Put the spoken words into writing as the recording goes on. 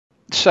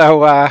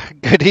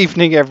Good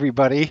evening,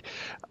 everybody,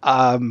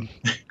 um,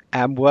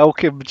 and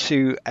welcome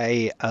to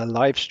a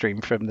live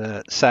stream from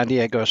the San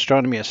Diego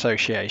Astronomy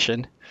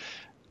Association.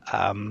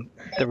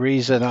 The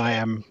reason I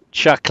am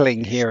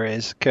chuckling here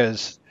is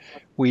because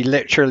we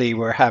literally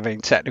were having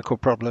technical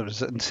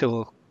problems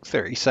until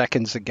 30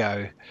 seconds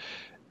ago.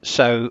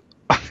 So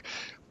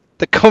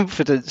the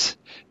confidence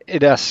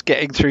in us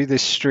getting through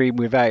this stream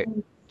without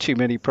too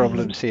many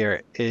problems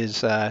here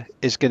is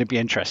going to be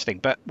interesting,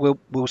 but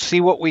we'll see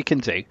what we can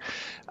do.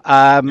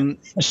 My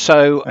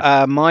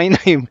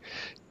name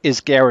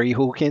is Gary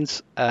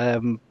Hawkins.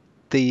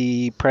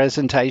 The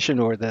presentation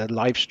or the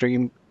live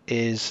stream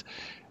is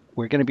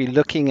we're going to be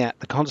looking at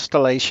the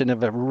constellation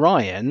of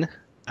Orion,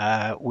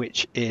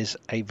 which is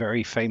a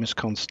very famous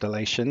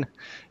constellation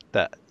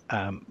that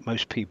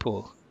most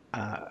people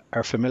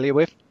are familiar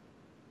with.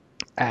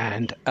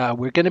 And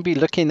we're going to be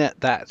looking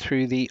at that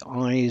through the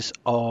eyes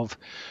of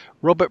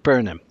Robert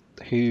Burnham,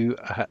 who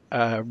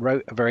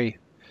wrote a very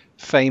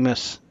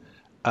famous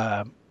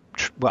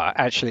well,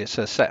 actually, it's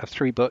a set of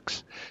 3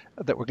 books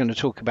that we're going to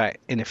talk about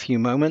in a few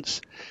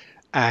moments.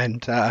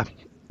 And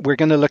we're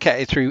going to look at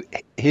it through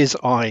his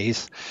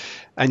eyes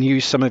and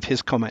use some of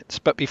his comments.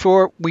 But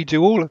before we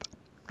do all of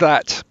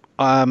that,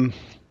 I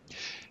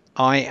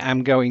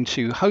am going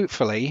to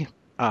hopefully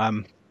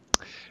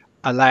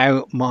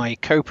allow my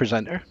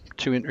co-presenter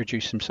to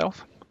introduce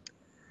himself.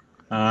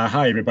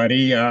 Hi,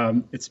 everybody.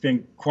 It's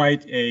been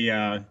quite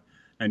an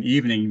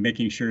evening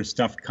making sure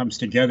stuff comes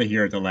together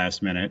here at the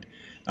last minute.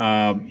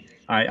 I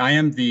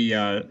am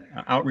the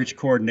outreach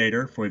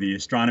coordinator for the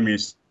Astronomy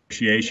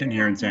Association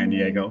here in San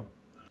Diego.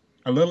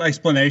 A little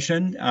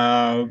explanation,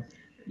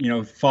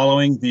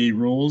 following the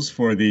rules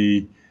for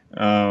the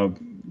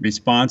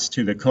response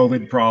to the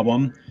COVID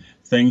problem,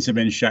 things have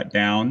been shut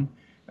down.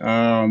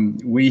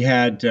 We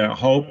had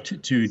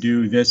hoped to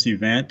do this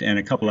event and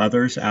a couple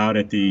others out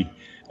at the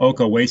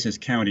Oasis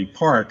County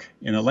Park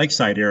in the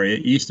lakeside area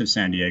east of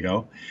San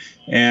Diego.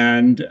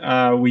 And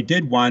we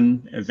did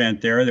one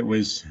event there that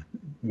was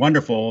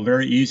wonderful,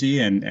 very easy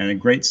and a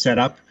great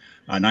setup,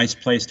 a nice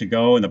place to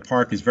go, and the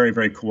park is very,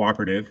 very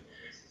cooperative.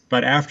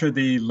 But after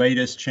the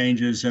latest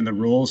changes in the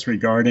rules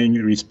regarding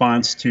the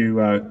response to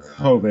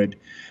COVID,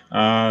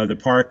 the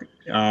park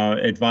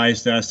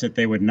advised us that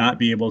they would not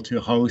be able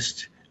to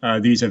host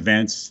these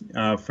events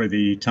for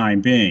the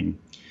time being.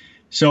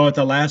 So at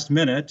the last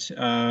minute,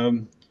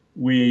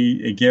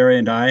 Gary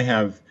and I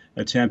have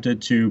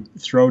attempted to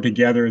throw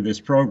together this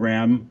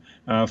program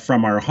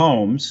from our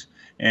homes,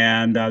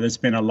 and there's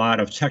been a lot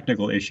of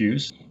technical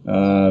issues.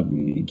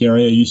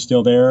 Gary, are you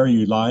still there? Are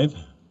you live?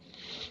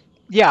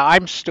 Yeah,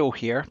 I'm still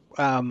here.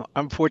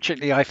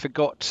 Unfortunately, I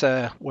forgot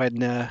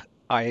when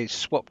I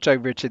swapped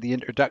over to the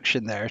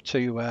introduction there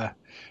to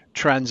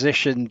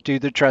do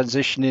the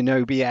transition in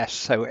OBS.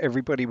 So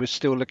everybody was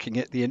still looking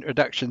at the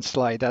introduction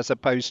slide as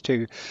opposed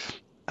to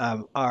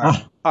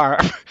our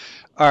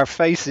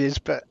faces.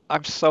 But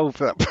I've solved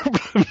that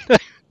problem.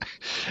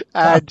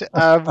 And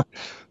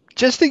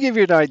just to give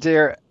you an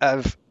idea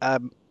of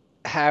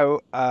how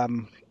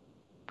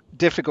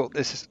difficult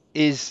this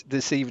is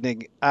this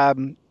evening.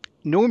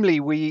 Normally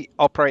we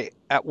operate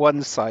at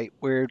one site.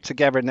 We're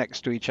together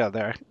next to each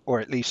other, or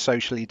at least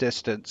socially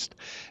distanced,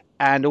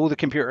 and all the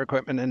computer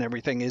equipment and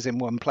everything is in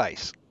one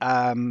place.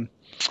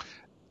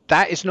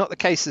 That is not the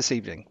case this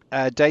evening.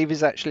 Dave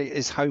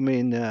is home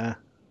in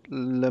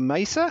La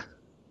Mesa.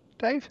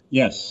 Dave?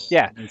 Yes.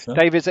 Yeah.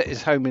 Dave is at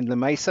his home in La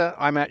Mesa.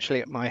 I'm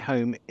actually at my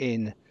home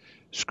in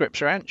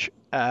Scripps Ranch.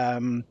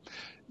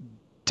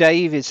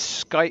 Dave is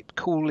Skype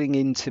calling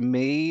into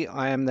me.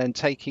 I am then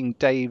taking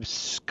Dave's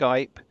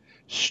Skype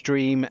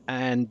stream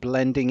and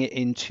blending it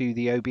into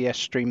the OBS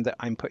stream that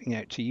I'm putting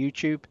out to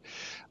YouTube.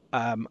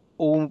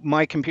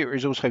 My computer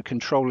is also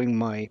controlling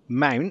my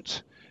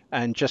mount,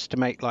 and just to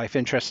make life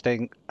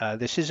interesting,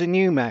 this is a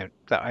new mount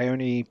that I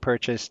only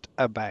purchased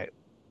about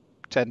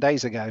 10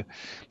 days ago,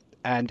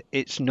 and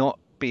it's not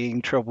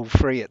being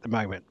trouble-free at the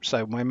moment.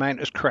 So my mount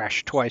has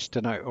crashed twice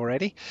tonight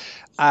already.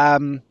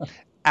 And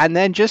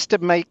then just to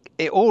make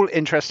it all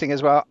interesting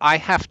as well, I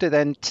have to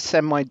then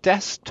send my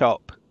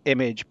desktop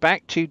image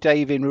back to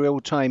Dave in real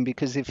time,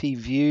 because if he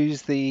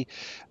views the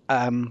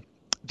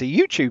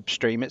YouTube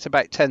stream, it's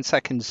about 10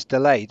 seconds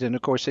delayed. And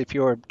of course, if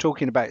you're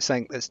talking about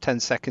something that's 10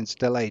 seconds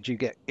delayed, you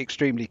get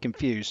extremely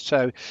confused.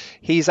 So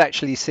he's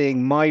actually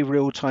seeing my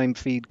real-time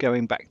feed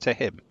going back to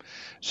him.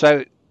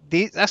 So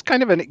that's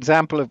kind of an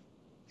example of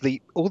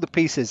all the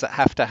pieces that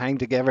have to hang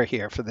together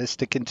here for this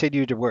to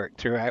continue to work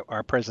throughout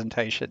our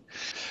presentation.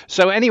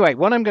 So anyway,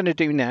 what I'm going to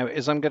do now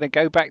is I'm going to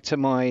go back to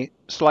my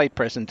slide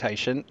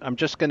presentation. I'm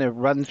just going to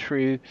run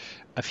through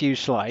a few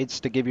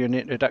slides to give you an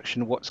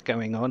introduction of what's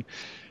going on.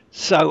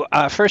 So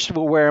first of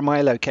all, where am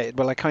I located?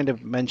 Well, I kind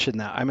of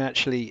mentioned that. I'm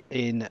actually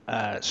in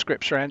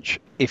Scripps Ranch.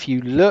 If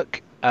you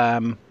look,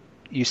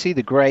 you see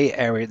the gray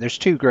area. There's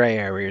 2 gray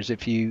areas.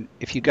 If you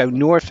go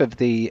north of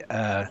the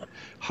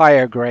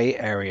higher gray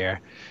area,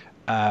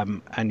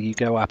 and you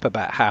go up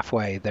about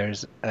halfway,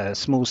 there's a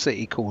small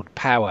city called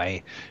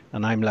Poway,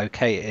 and I'm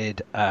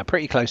located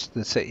pretty close to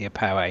the city of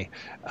Poway,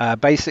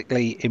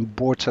 basically in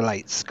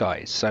Bortelate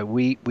skies. So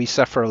we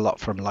suffer a lot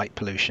from light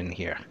pollution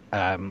here,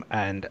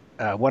 and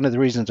one of the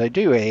reasons I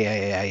do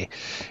AAA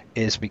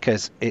is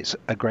because it's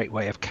a great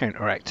way of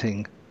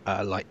counteracting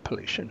light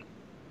pollution.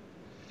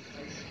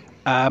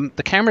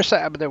 The camera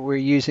setup that we're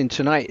using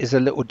tonight is a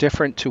little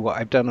different to what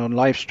I've done on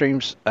live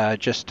streams,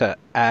 just to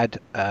add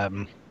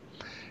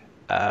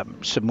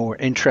some more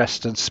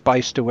interest and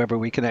spice to whether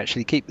we can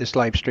actually keep this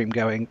live stream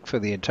going for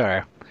the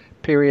entire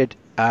period,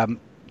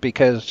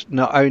 because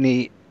not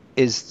only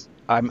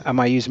am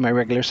I using my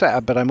regular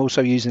setup, but I'm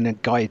also using a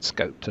guide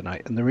scope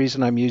tonight. And the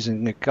reason I'm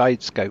using a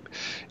guide scope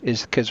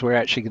is because we're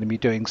actually going to be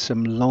doing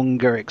some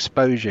longer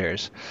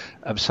exposures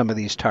of some of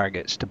these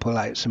targets to pull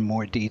out some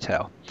more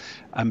detail.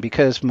 And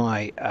because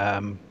my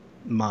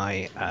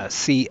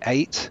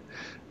C8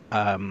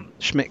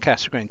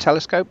 Schmidt-Cassegrain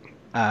telescope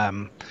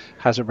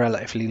has a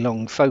relatively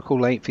long focal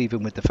length,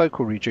 even with the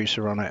focal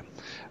reducer on it,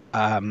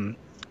 I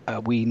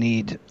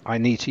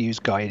need to use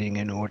guiding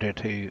in order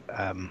to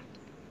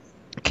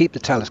keep the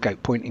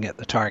telescope pointing at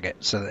the target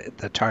so that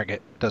the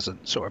target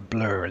doesn't sort of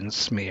blur and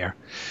smear.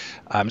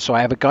 So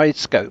I have a guide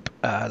scope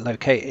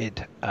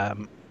located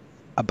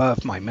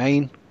above my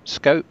main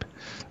scope,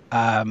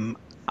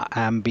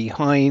 and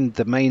behind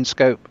the main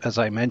scope, as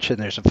I mentioned,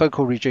 there's a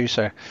focal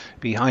reducer.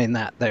 Behind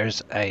that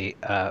there's a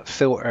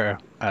filter,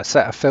 a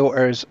set of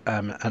filters,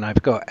 and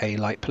I've got a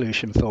light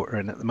pollution filter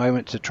in at the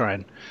moment to try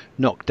and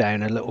knock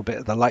down a little bit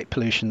of the light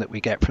pollution that we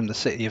get from the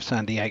city of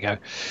San Diego.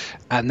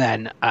 And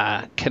then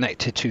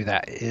connected to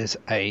that is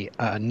a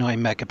 9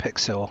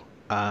 megapixel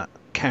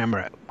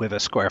camera with a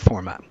square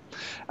format,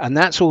 and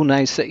that's all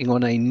now sitting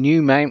on a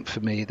new mount for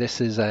me. This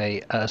is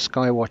a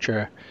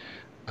Skywatcher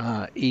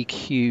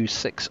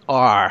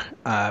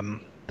EQ6R.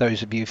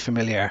 Those of you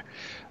familiar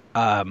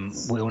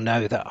will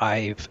know that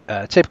I've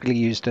typically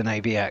used an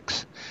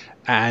AVX,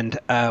 and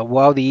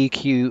while the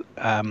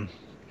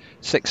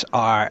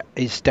EQ6R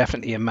is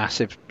definitely a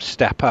massive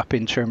step up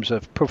in terms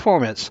of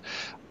performance,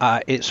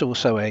 it's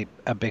also a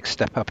big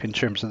step up in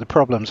terms of the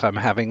problems I'm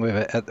having with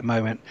it at the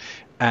moment.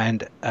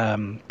 And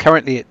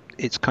currently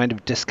it's kind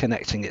of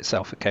disconnecting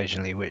itself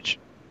occasionally, which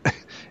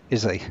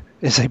is a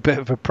bit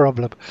of a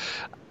problem.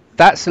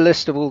 That's a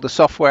list of all the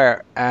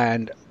software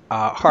and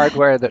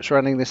hardware that's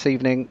running this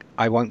evening.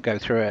 I won't go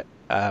through it,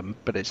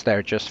 but it's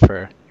there just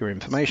for your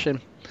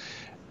information.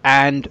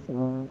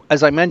 And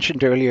as I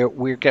mentioned earlier,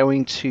 we're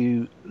going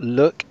to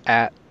look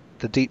at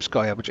the deep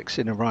sky objects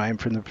in Orion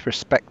from the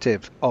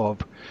perspective of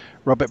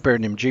Robert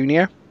Burnham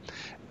Jr.,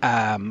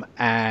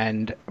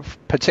 and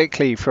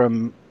particularly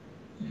from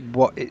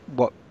what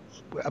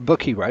a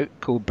book he wrote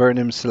called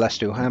Burnham's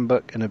Celestial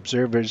Handbook, An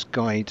Observer's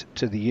Guide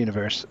to the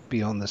Universe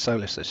Beyond the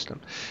Solar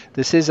System.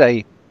 This is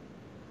a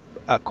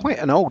quite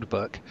an old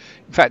book.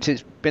 In fact,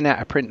 it's been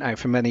out of print now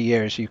for many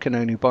years. You can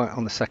only buy it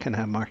on the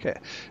second-hand market.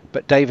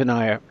 But Dave and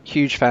I are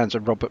huge fans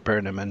of Robert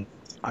Burnham, and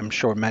I'm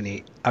sure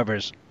many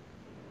others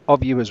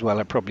of you as well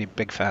are probably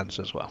big fans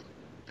as well.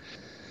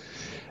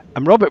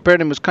 And Robert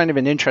Burnham was kind of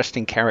an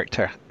interesting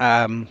character.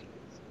 Kind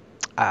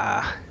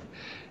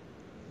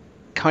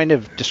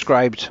of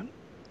described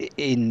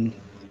in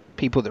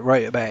people that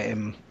wrote about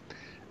him,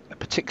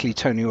 particularly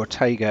Tony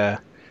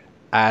Ortega,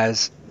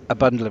 as a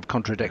bundle of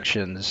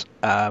contradictions.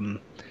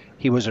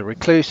 He was a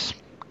recluse,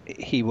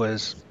 he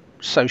was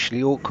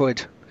socially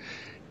awkward,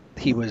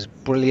 he was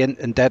brilliant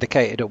and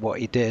dedicated at what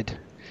he did.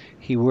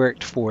 He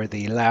worked for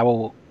the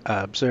Lowell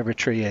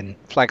Observatory in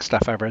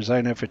Flagstaff,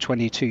 Arizona for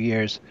 22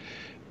 years,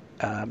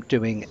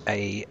 doing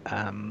a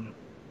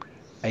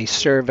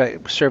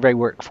survey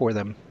work for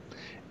them.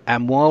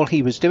 And while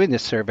he was doing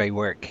this survey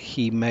work,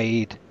 he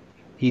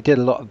did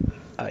a lot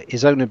of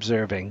his own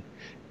observing,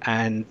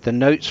 and the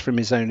notes from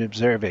his own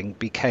observing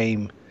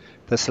became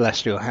the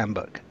Celestial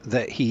Handbook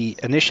that he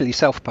initially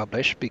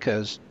self-published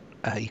because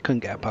he couldn't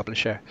get a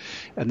publisher,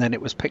 and then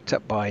it was picked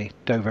up by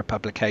Dover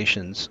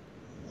Publications.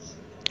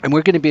 And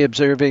we're going to be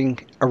observing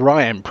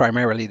Orion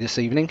primarily this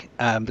evening,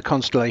 the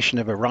constellation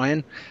of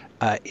Orion.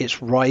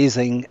 It's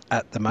rising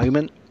at the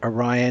moment.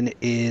 Orion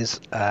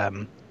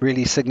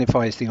really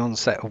signifies the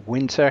onset of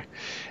winter,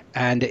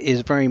 and it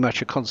is very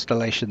much a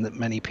constellation that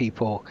many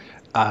people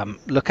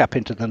look up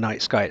into the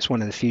night sky. It's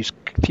one of the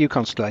few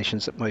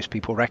constellations that most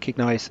people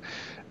recognize.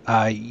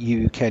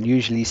 You can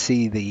usually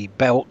see the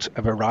belt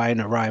of Orion.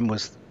 Orion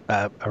was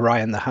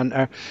Orion the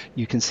Hunter.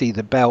 You can see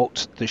the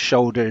belt, the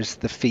shoulders,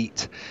 the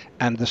feet,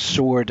 and the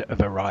sword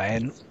of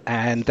Orion.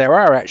 And there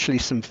are actually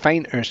some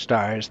fainter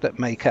stars that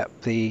make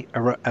up the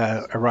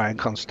Orion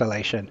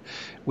constellation,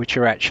 which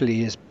are actually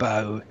his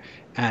bow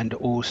and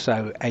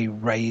also a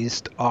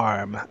raised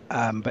arm.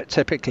 But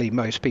typically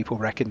most people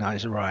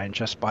recognize Orion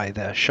just by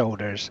the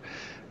shoulders,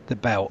 the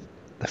belt,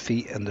 the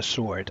feet, and the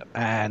sword.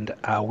 And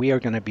we are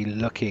going to be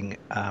looking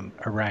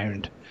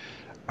around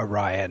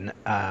Orion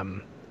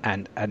and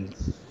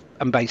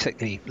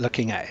basically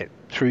looking at it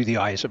through the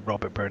eyes of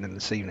Robert Burnham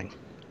this evening.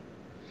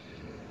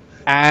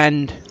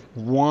 And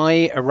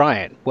why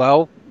Orion?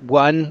 Well,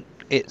 one,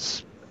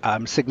 It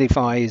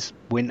signifies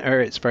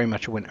winter. It's very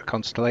much a winter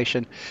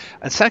constellation.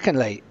 And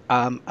secondly,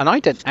 and I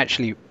didn't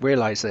actually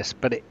realize this,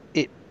 but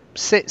it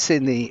sits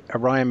in the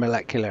Orion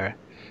Molecular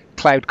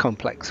Cloud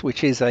Complex,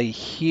 which is a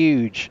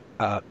huge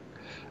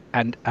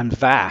and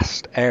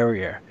vast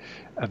area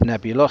of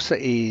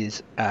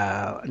nebulosities,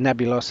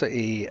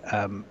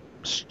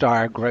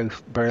 star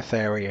growth birth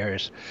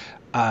areas.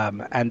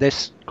 And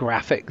this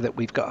graphic that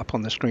we've got up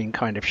on the screen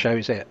kind of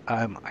shows it.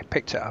 I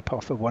picked it up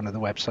off of one of the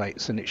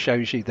websites, and it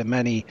shows you the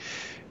many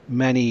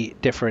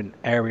different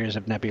areas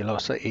of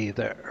nebulosity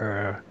that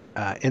are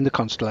in the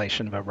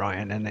constellation of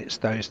Orion, and it's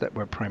those that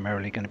we're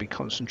primarily going to be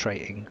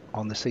concentrating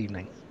on this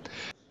evening.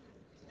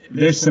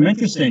 There's some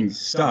interesting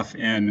stuff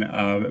in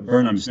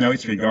Burnham's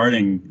notes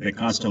regarding the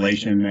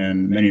constellation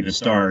and many of the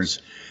stars.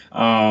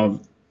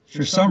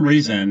 For some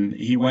reason,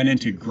 he went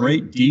into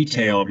great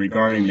detail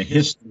regarding the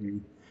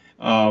history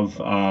of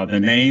the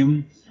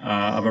name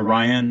of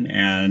Orion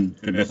and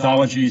the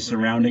mythology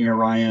surrounding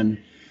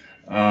Orion.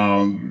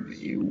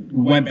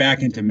 Went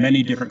back into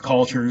many different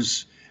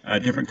cultures,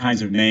 different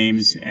kinds of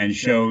names, and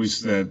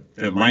shows the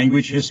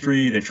language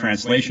history, the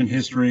translation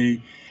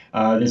history.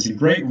 There's a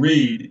great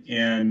read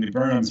in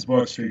Burnham's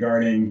books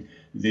regarding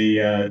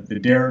the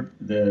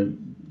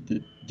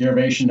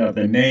derivation of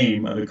the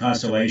name of the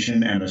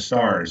constellation and the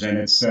stars. And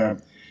it's, I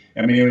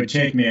mean, it would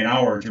take me an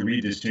hour to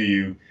read this to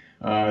you.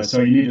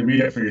 So you need to read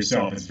it for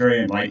yourself. It's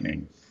very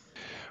enlightening.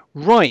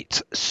 Right,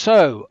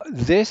 so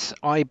this,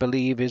 I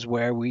believe, is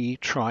where we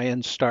try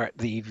and start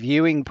the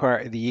viewing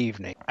part of the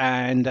evening.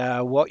 And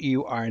what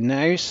you are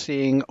now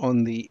seeing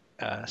on the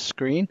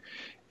screen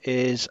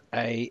is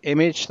a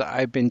image that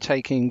I've been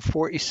taking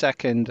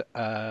 40-second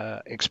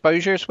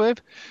exposures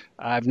with.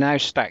 I've now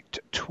stacked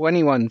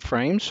 21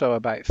 frames, so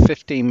about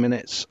 15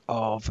 minutes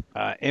of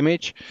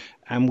image.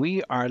 And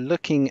we are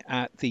looking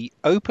at the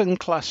open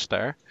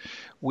cluster,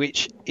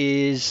 which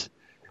is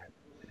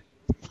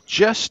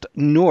just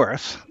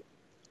north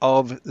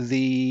of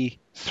the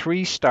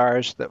three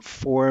stars that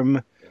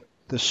form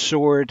the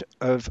Sword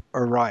of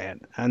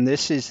Orion. And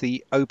this is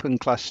the open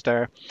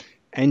cluster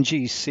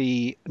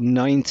NGC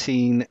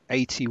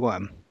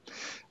 1981,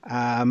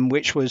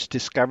 which was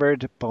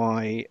discovered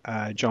by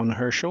John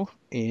Herschel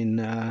in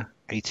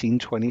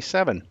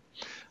 1827.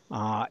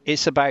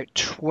 It's about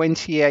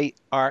 28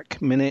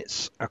 arc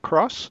minutes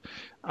across,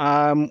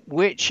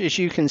 which, as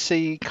you can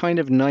see, kind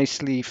of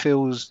nicely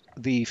fills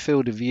the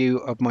field of view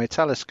of my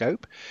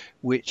telescope,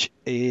 which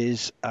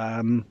is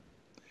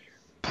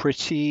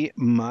pretty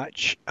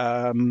much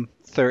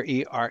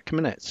 30 arc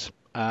minutes.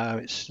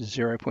 It's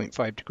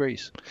 0.5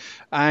 degrees.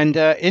 And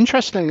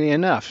interestingly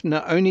enough,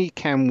 not only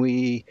can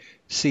we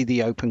see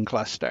the open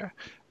cluster,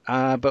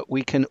 but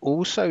we can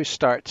also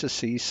start to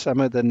see some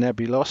of the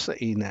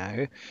nebulosity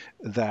now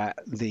that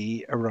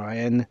the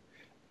Orion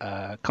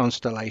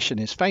constellation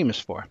is famous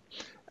for.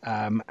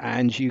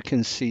 And you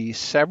can see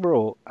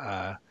several,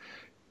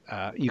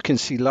 you can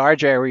see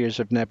large areas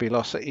of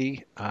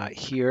nebulosity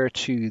here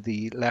to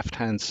the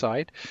left-hand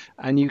side,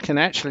 and you can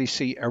actually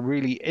see a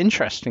really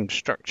interesting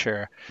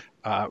structure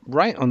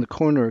right on the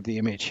corner of the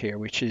image here,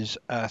 which is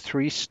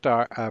three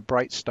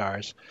bright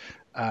stars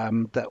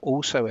that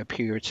also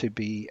appear to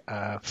be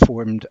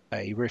formed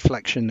a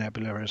reflection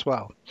nebula as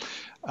well.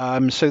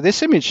 So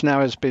this image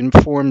now has been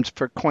formed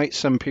for quite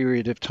some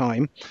period of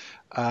time.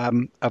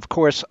 Of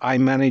course, I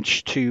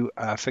managed to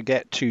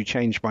forget to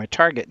change my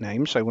target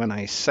name, so when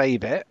I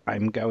save it,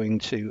 I'm going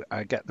to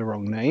get the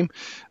wrong name,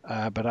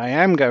 but I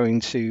am going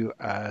to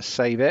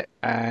save it,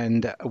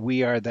 and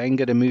we are then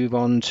going to move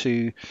on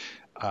to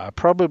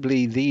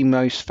probably the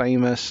most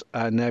famous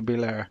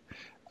nebula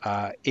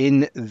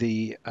in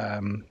the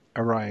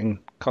Orion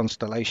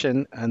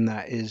constellation, and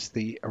that is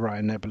the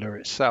Orion Nebula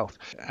itself.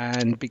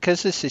 And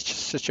because this is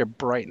just such a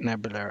bright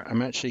nebula,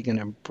 I'm actually going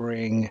to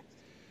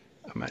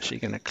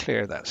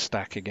clear that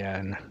stack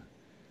again.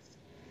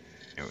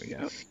 Here we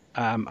go.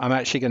 I'm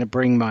actually going to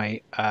bring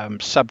my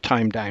sub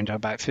time down to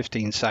about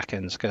 15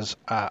 seconds because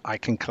I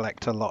can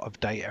collect a lot of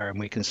data and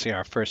we can see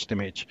our first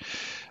image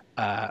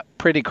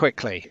pretty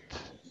quickly.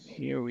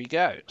 Here we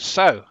go.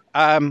 So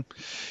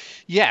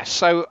yeah,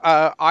 so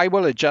I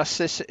will adjust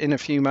this in a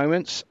few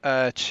moments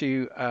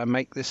to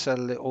make this a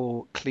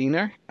little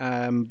cleaner.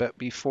 But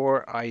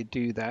before I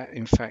do that,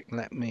 in fact,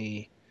 let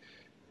me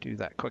do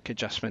that quick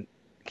adjustment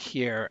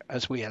here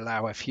as we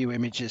allow a few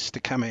images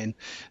to come in.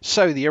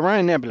 So the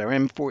Orion Nebula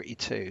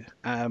M42,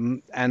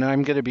 and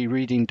I'm going to be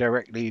reading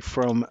directly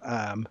from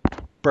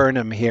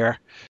Burnham here.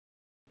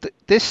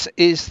 This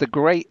is the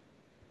great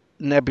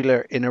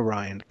nebula in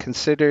Orion,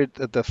 considered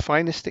the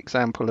finest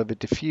example of a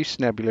diffuse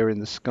nebula in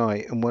the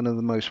sky and one of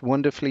the most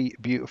wonderfully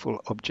beautiful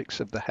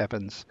objects of the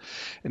heavens.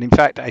 And in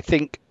fact, I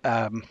think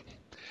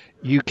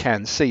you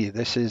can see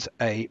this is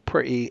a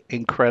pretty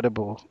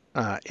incredible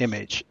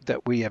image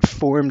that we have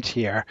formed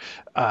here,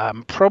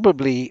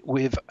 probably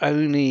with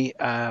only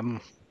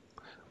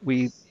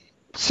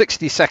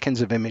 60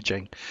 seconds of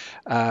imaging,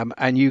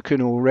 and you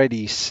can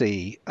already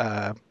see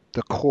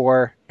the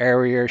core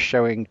area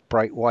showing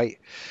bright white.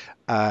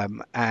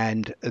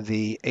 and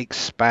the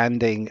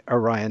expanding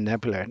Orion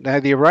Nebula. Now,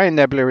 the Orion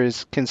Nebula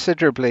is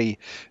considerably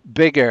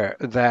bigger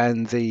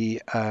than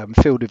the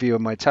field of view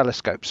of my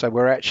telescope, so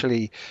we're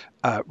actually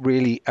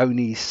really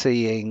only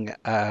seeing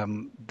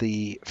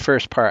the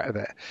first part of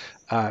it.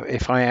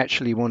 If I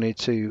actually wanted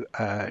to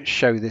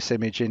show this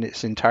image in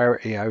its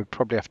entirety, I would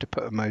probably have to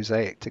put a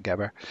mosaic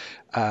together.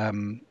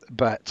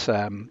 But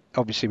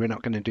obviously, we're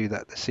not going to do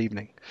that this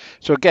evening.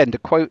 So again, to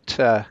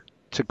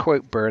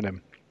quote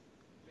Burnham,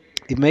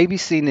 it may be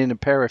seen in a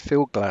pair of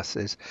field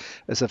glasses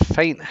as a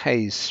faint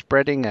haze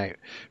spreading out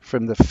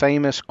from the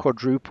famous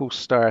quadruple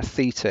star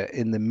Theta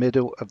in the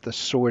middle of the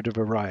Sword of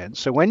Orion.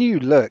 So when you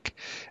look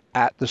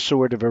at the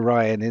Sword of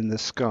Orion in the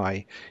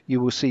sky, you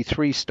will see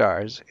three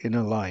stars in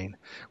a line.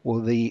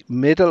 Well, the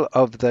middle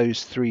of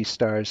those three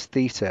stars,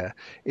 Theta,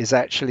 is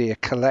actually a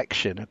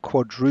collection, a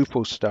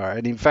quadruple star,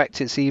 and in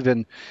fact, it's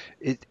even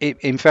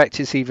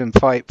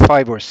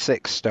five or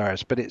six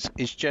stars, but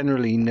it's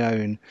generally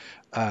known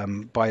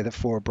by the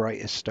four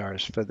brightest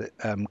stars for the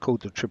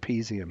called the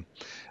trapezium.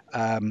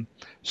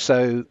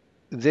 So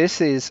this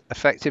is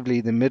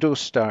effectively the middle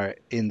star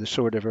in the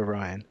Sword of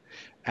Orion.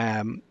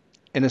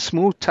 In a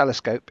small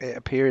telescope, it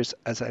appears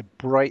as a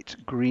bright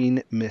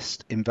green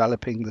mist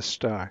enveloping the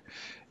star.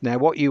 Now,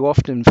 what you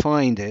often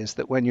find is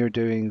that when you're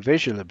doing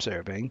visual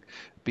observing,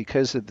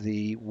 because of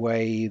the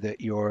way that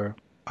your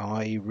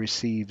eye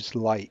receives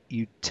light,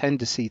 you tend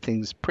to see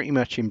things pretty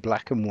much in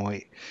black and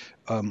white,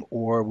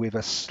 or with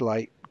a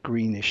slight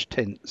greenish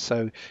tint.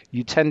 So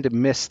you tend to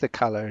miss the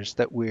colors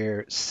that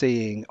we're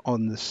seeing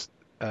on the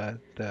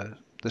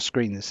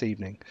screen this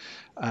evening,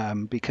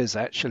 because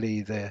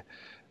actually the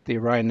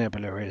Orion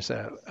Nebula is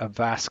a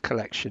vast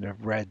collection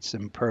of reds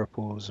and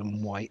purples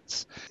and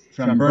whites.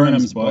 From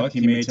Burnham's book, he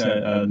makes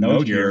a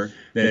note here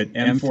that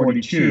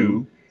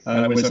M42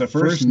 was the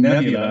first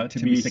nebula to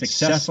be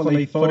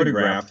successfully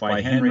photographed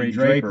by Henry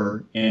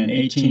Draper in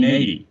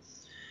 1880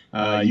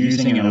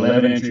 using an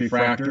 11-inch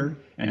refractor,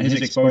 and his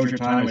exposure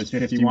time was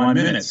 51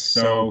 minutes.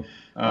 So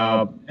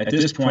at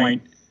this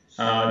point,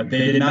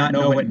 they did not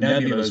know what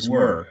nebulas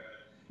were.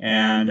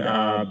 And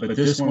but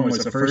this one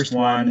was the first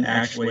one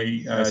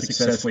actually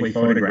successfully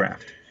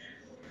photographed.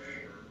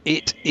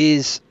 It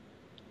is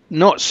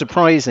not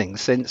surprising,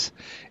 since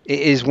it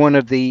is one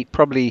of the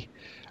probably,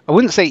 I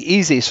wouldn't say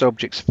easiest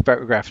objects to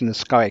photograph in the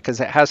sky, because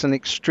it has an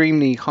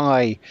extremely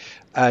high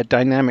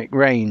dynamic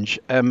range,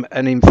 and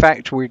in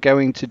fact we're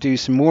going to do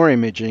some more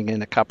imaging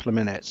in a couple of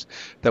minutes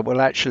that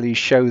will actually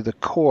show the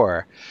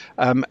core,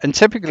 and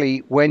typically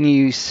when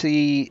you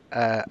see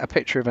a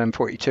picture of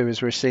M42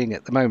 as we're seeing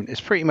at the moment, it's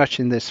pretty much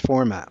in this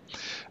format,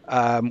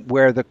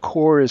 where the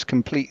core is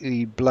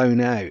completely blown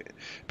out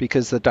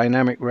because the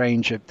dynamic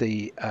range of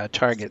the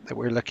target that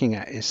we're looking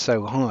at is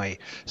so high.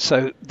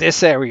 So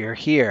this area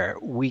here,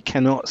 we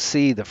cannot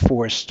see the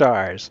four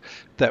stars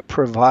that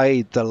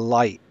provide the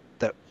light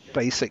that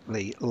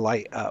basically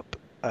light up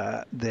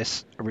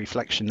this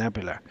reflection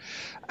nebula.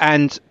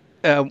 And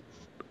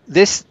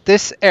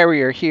this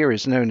area here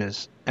is known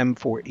as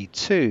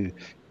M42.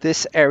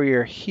 This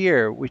area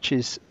here, which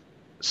is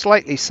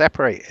slightly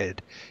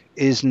separated,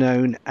 is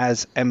known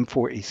as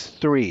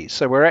M43.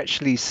 So we're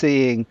actually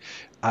seeing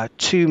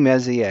two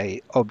Messier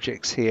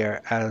objects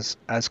here as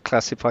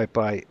classified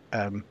by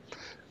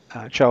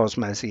Charles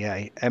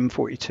Messier,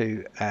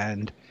 M42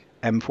 and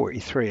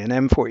M43.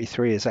 And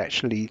M43 is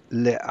actually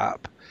lit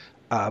up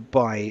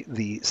by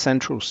the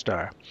central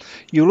star.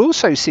 You'll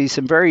also see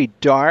some very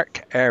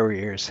dark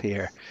areas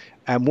here,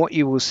 and what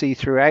you will see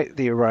throughout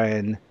the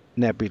Orion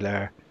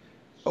Nebula,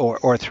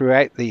 or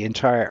throughout the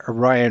entire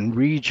Orion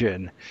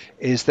region,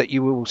 is that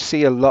you will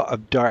see a lot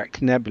of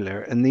dark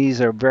nebula, and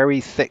these are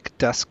very thick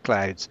dust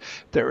clouds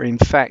that are in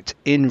fact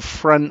in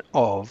front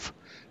of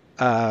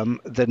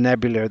the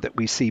nebula that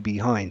we see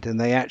behind, and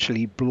they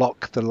actually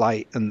block the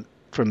light and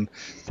from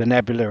the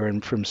nebula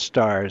and from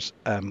stars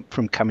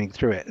from coming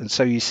through it. And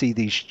so you see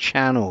these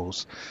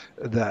channels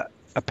that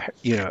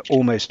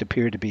almost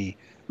appear to be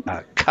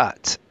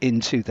cut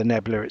into the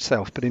nebula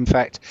itself, but in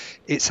fact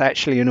it's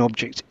actually an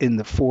object in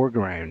the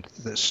foreground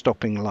that's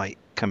stopping light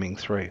coming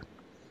through.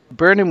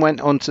 Burnham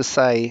went on to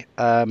say,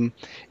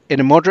 in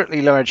a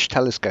moderately large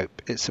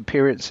telescope, its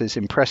appearance is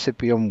impressive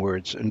beyond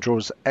words and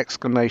draws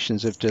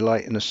exclamations of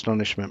delight and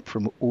astonishment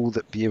from all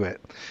that view it.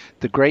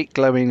 The great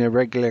glowing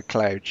irregular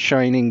cloud,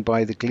 shining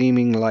by the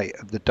gleaming light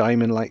of the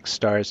diamond-like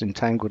stars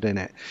entangled in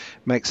it,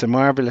 makes a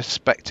marvelous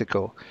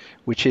spectacle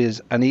which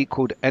is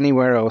unequaled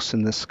anywhere else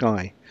in the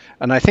sky.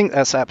 And I think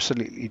that's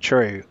absolutely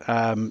true.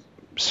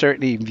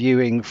 Certainly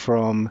viewing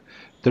from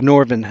the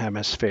northern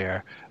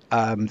hemisphere,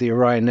 the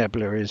Orion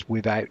Nebula is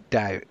without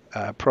doubt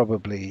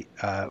probably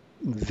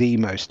the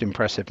most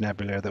impressive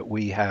nebula that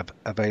we have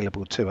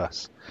available to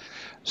us.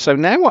 So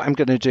now what I'm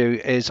going to do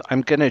is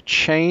I'm going to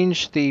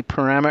change the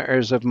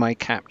parameters of my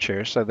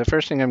capture. So the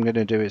first thing I'm going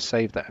to do is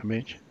save that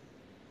image.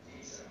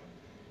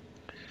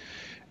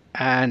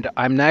 And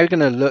I'm now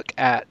going to look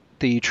at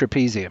the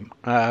trapezium,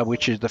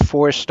 which is the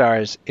 4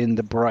 stars in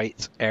the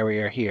bright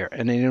area here.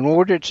 And in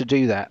order to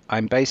do that,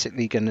 I'm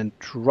basically going to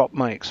drop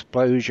my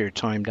exposure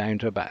time down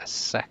to about a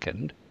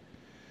second.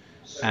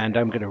 And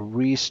I'm going to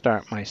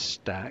restart my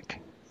stack.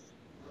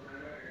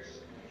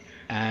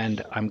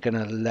 And I'm going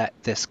to let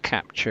this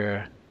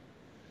capture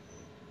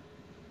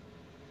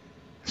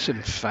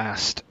some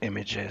fast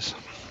images.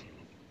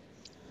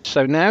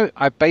 So now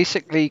I've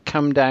basically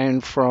come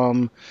down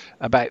from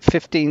about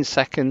 15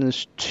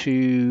 seconds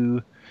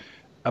to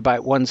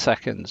about 1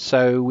 second.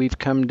 So we've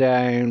come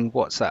down,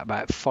 what's that,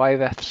 about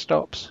 5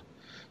 f-stops,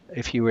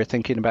 if you were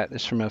thinking about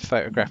this from a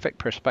photographic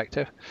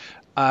perspective.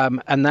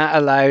 And that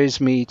allows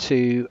me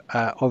to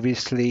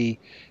obviously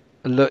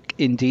look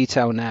in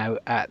detail now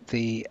at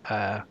the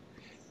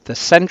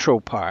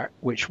central part,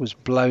 which was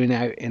blown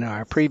out in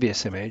our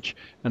previous image,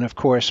 and of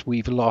course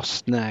we've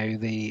lost now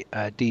the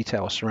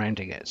detail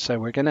surrounding it. So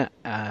we're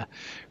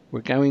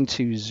going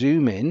to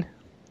zoom in.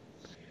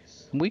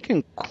 We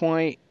can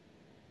quite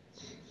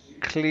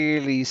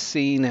clearly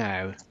see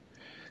now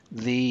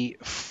the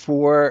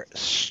 4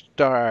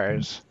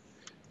 stars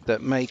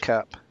that make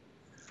up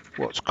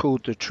what's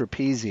called the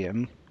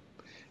trapezium.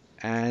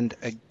 And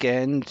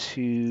again,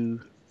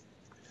 to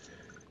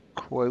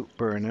quote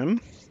Burnham,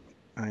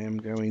 I am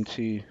going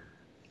to,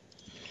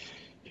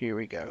 here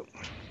we go.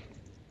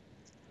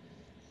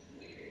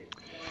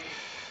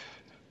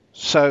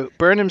 So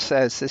Burnham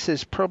says this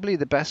is probably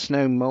the best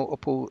known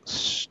multiple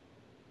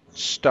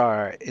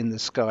star in the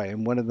sky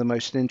and one of the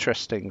most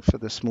interesting for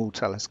the small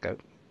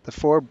telescope. The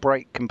 4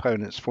 bright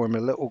components form a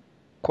little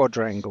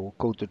quadrangle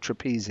called the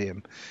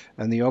trapezium,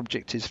 and the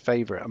object is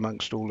favorite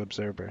amongst all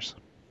observers.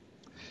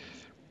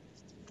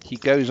 He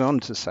goes on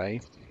to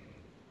say,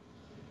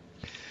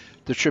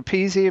 the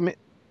trapezium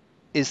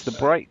is the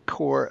bright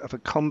core of a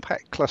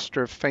compact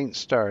cluster of faint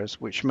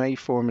stars which may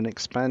form an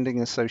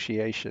expanding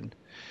association.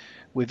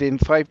 Within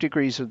 5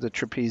 degrees of the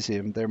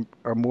trapezium, there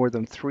are more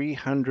than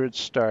 300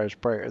 stars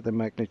brighter than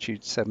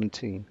magnitude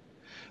 17.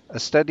 A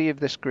study of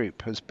this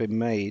group has been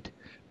made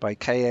by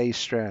K.A.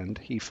 Strand.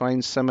 He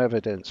finds some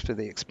evidence for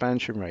the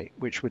expansion rate,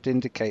 which would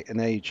indicate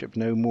an age of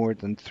no more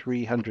than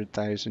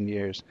 300,000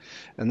 years,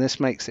 and this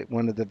makes it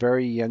one of the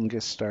very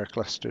youngest star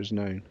clusters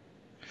known.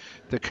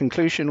 The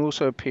conclusion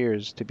also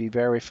appears to be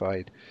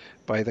verified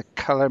by the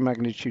color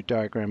magnitude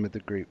diagram of the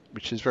group,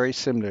 which is very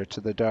similar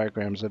to the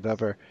diagrams of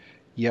other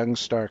young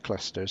star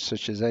clusters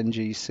such as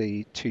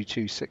NGC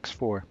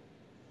 2264.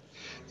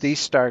 These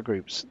star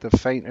groups, the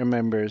fainter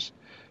members,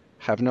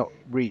 have not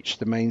reached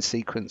the main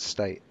sequence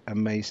state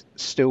and may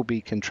still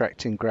be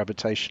contracting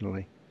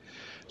gravitationally.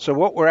 So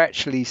what we're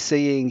actually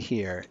seeing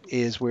here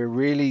is we're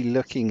really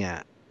looking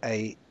at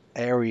an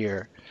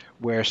area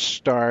where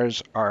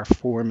stars are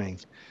forming.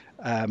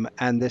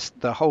 And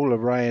the whole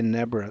Orion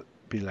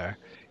Nebula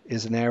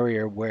is an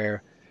area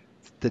where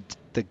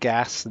the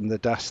gas and the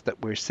dust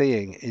that we're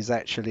seeing is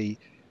actually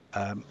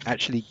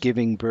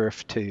giving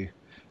birth to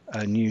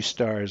new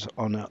stars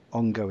on an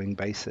ongoing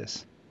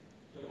basis.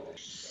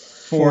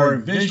 For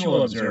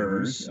visual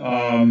observers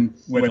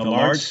with a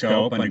large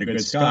scope and a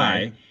good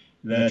sky,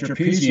 the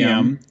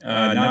trapezium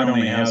not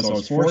only has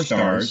those 4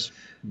 stars,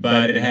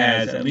 but it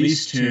has at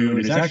least 2,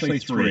 there's actually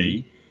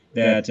 3,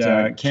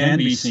 that can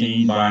be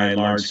seen by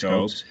large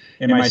scopes.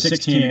 In my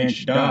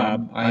 16-inch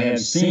Dob, I have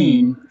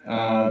seen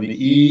the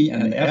E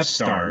and the F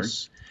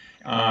stars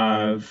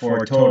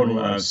for a total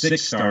of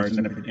 6 stars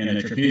in the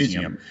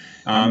trapezium.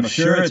 I'm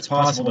sure it's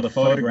possible to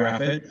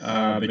photograph it,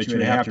 but you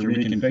would have to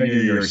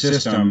reconfigure your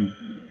system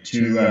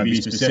to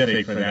be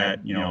specific for that,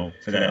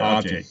 for that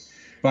object.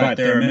 But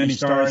there are many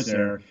stars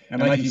there,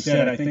 and like you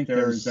said, I think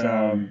there's,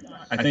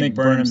 I think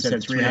Burnham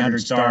said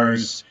 300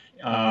 stars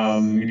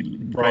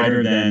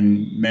brighter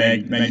than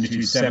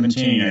magnitude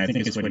 17, I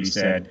think is what he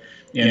said,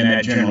 in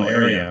that general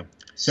area.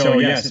 So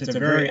yes, it's a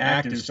very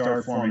active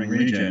star-forming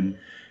region,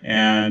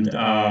 and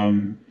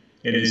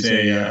it is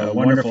a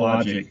wonderful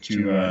object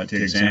to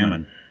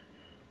examine.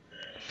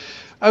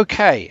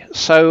 Okay,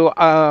 so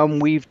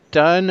we've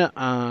done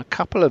a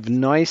couple of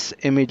nice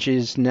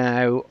images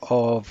now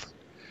of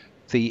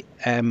the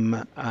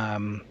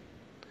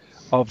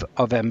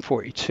of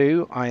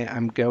M42. I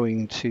am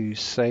going to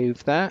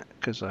save that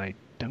because I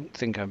don't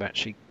think I've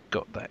actually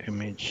got that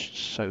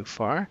image so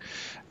far.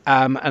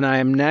 And I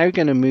am now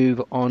going to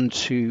move on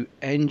to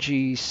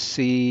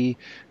NGC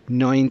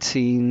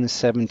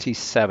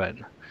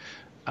 1977.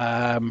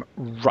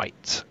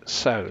 Right,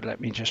 so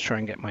let me just try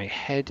and get my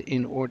head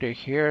in order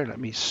here. Let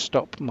me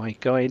stop my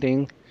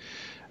guiding.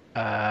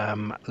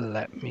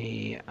 Let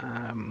me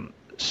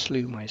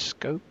slew my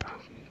scope.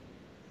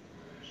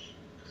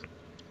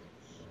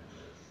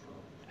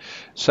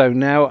 So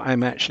now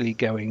I'm actually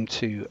going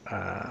to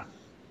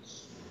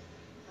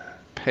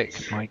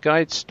pick my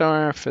guide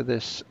star for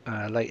this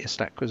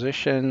latest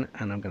acquisition,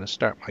 and I'm going to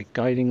start my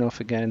guiding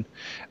off again.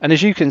 And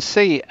as you can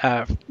see,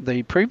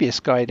 the previous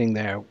guiding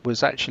there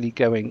was actually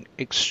going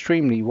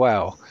extremely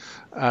well.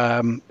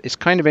 It's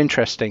kind of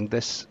interesting.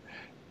 This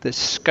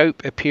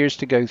scope appears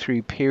to go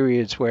through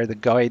periods where the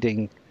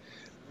guiding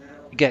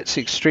gets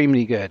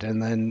extremely good,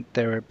 and then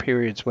there are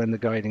periods when the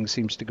guiding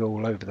seems to go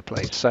all over the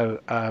place. So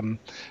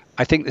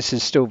I think this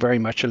is still very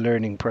much a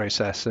learning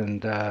process,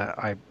 and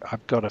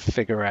I've got to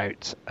figure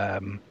out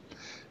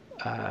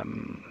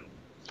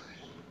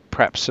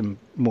perhaps some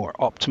more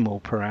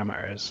optimal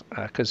parameters,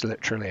 because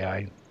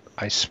literally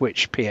I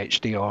switched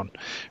PhD on,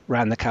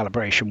 ran the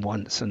calibration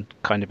once, and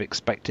kind of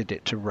expected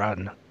it to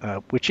run,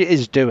 which it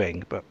is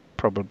doing, but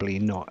probably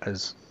not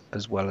as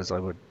well as I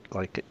would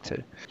like it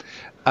to.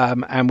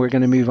 And we're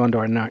going to move on to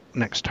our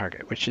next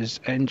target, which is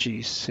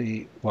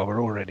NGC. Well,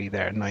 we're already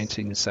there,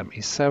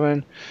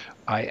 1977.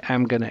 I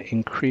am going to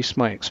increase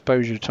my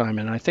exposure time,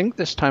 and I think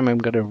this time I'm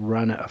going to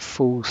run at a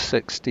full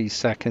 60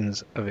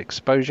 seconds of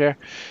exposure.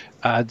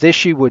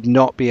 This you would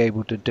not be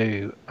able to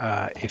do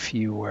if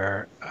you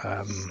were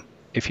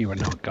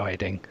not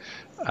guiding.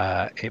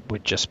 It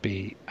would just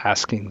be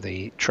asking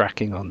the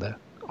tracking on the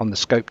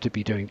scope to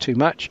be doing too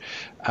much,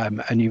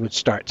 and you would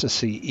start to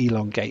see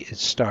elongated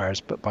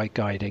stars, but by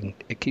guiding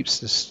it keeps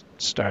the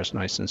stars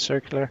nice and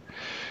circular.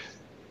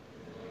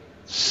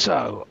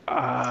 So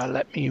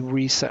let me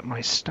reset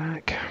my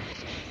stack,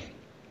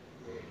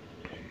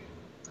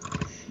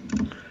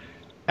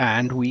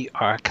 and we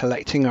are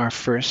collecting our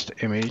first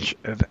image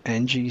of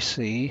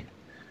NGC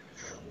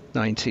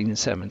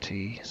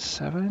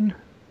 1977,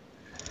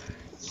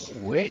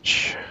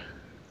 which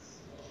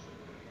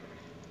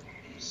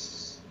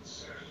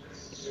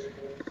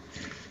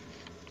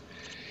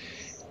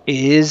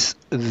is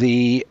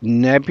the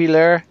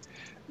nebula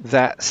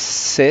that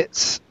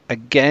sits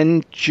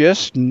again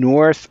just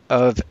north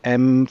of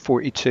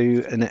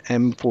M42 and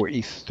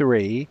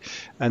M43,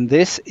 and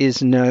this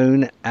is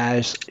known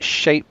as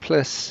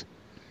Shapeless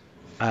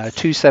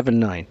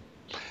 279.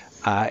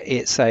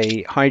 It's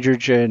a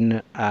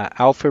hydrogen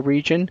alpha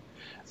region,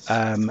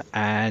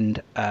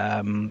 and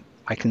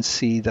I can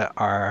see that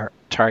our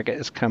target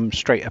has come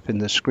straight up in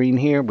the screen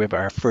here with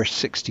our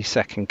first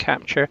 60-second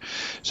capture.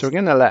 So we're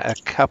going to let a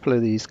couple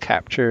of these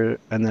capture,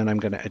 and then I'm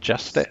going to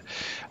adjust it.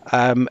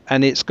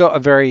 And it's got a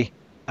very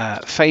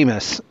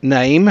famous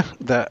name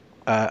that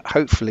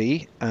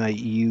hopefully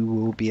you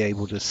will be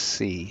able to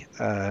see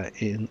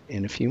in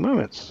a few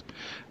moments.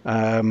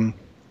 And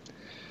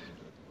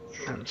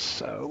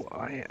so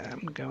I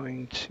am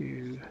going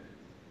to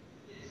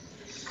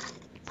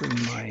bring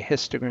my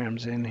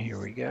histograms in. Here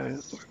we go.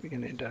 We're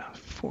beginning to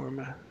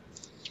form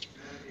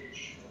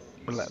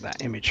we'll let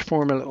that image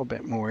form a little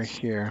bit more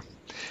here.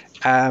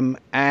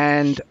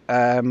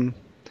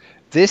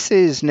 This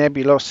is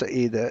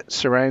nebulosity that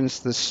surrounds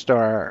the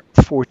star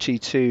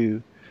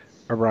 42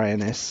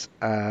 Orionis,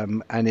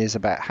 and is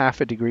about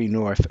half a degree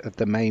north of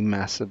the main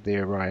mass of the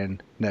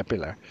Orion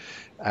Nebula.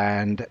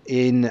 And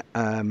in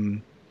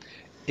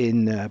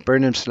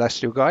Burnham's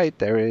Celestial Guide,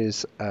 there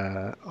is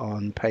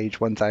on page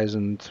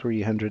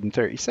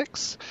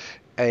 1336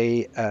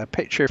 a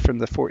picture from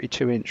the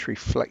 42-inch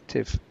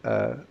reflector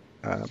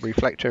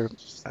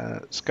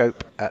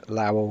scope at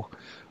Lowell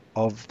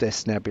of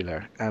this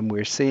nebula, and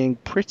we're seeing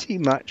pretty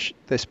much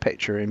this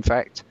picture. In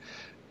fact,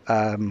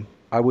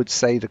 I would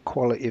say the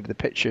quality of the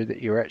picture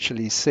that you're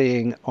actually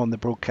seeing on the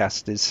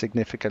broadcast is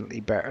significantly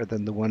better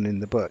than the one in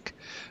the book.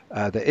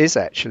 That is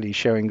actually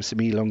showing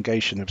some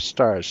elongation of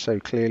stars, so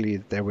clearly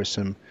there were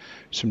some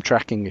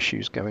tracking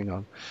issues going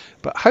on.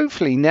 But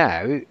hopefully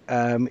now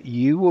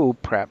you will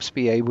perhaps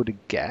be able to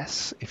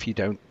guess, if you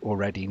don't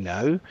already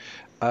know,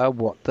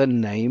 what the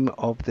name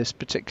of this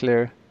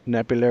particular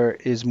nebula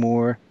is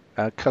more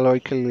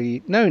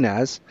colloquially known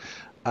as.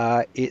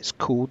 It's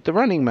called the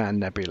Running Man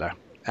Nebula.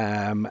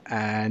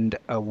 And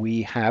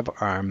we have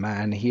our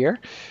man here.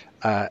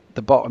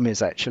 The bottom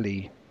is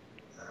actually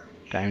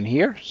down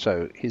here,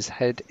 so his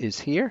head is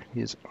here,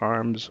 his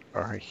arms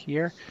are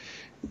here,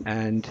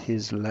 and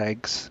his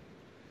legs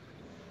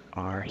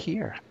are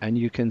here. And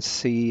you can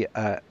see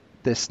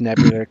this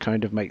nebula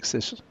kind of makes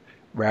this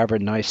rather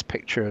nice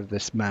picture of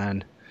this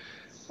man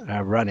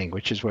running,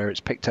 which is where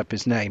it's picked up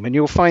his name. And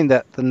you'll find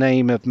that the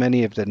name of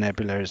many of the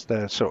nebulas,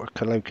 the sort of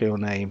colloquial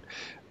name,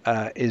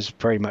 is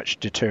very much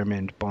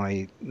determined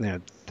by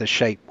the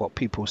shape, what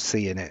people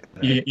see in it.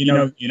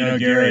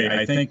 Gary,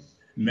 I think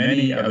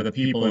many of the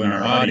people in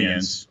our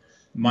audience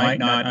might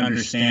not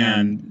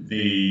understand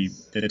the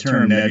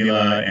term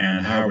nebula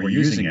and how we're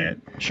using it.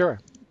 Sure.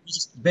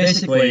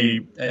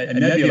 Basically, a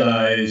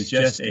nebula is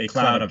just a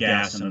cloud of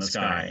gas in the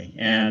sky,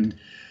 and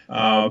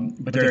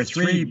but there are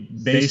three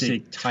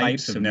basic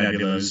types of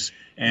nebulas,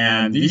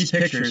 and these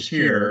pictures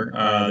here,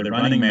 the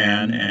Running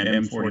Man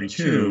and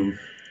M42,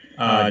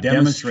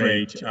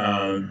 demonstrate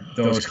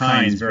those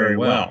kinds very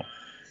well.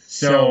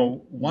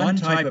 So one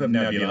type of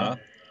nebula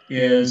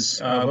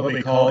is what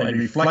we call a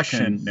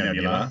reflection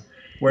nebula,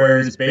 where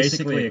it's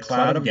basically a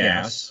cloud of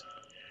gas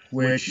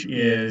which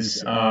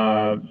is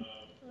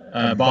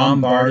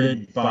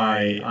bombarded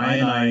by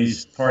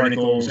ionized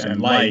particles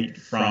and light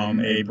from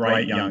a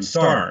bright young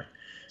star.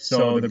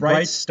 So the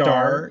bright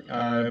star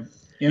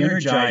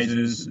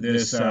energizes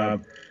this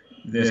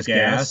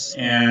gas,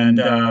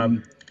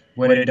 and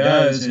what it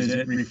does is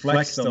it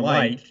reflects the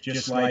light,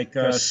 just like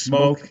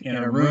smoke in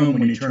a room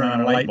when you turn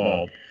on a light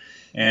bulb.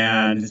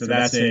 And so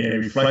that's a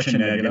reflection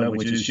nebula,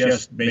 which is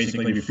just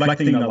basically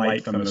reflecting the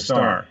light from the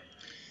star.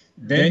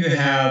 Then you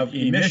have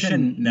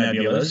emission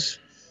nebulas,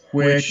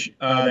 which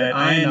that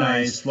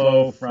ionized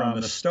flow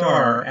from the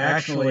star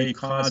actually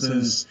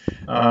causes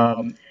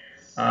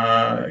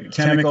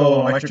chemical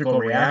and electrical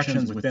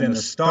reactions within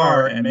the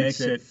star and makes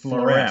it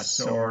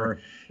fluoresce, or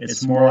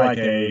it's more like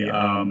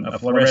a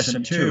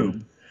fluorescent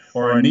tube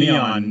or a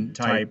neon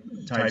type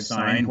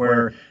sign,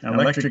 where an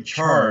electric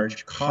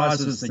charge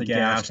causes the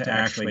gas to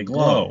actually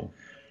glow.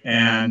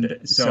 And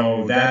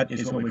so that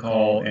is what we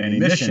call an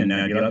emission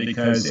nebula,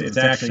 because it's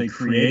actually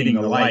creating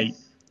the light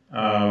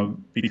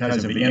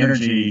because of the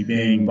energy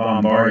being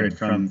bombarded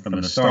from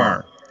the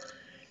star.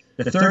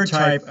 The third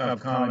type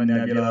of common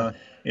nebula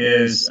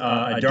is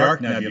a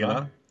dark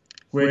nebula,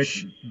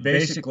 which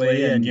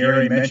basically, and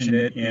Gary mentioned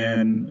it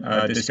in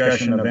a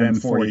discussion of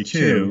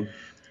M42,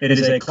 it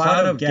is a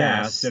cloud of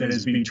gas that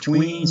is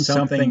between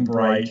something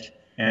bright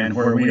and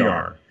where we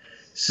are.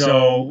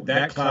 So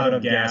that cloud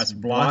of gas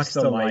blocks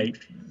the light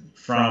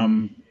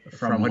from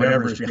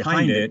whatever is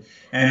behind it,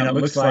 and it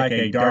looks like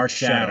a dark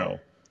shadow.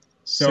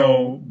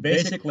 So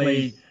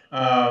basically,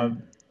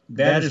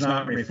 that is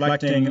not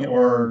reflecting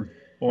or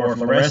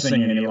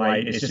fluorescing any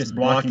light, it's just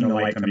blocking the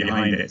light from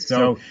behind it.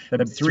 So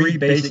the three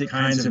basic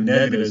kinds of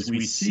nebulas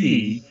we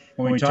see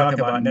when we talk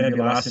about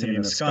nebulosity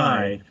in the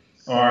sky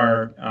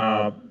are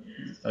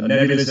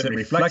nebulas that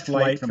reflect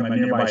light from a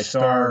nearby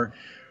star,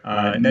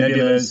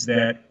 nebulas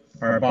that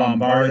are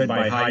bombarded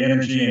by high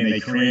energy and they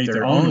create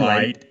their own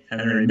light and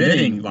they're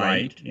emitting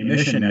light,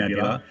 emission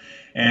nebula,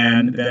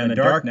 and then the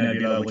dark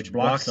nebula, which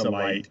blocks the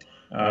light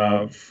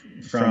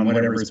from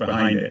whatever is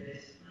behind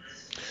it.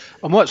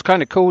 And what's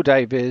kind of cool,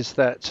 Dave, is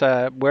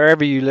that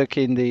wherever you look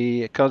in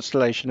the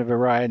constellation of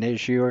Orion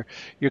is you're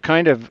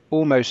kind of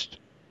almost,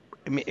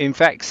 in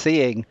fact,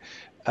 seeing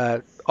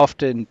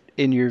often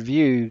in your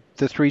view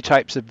the three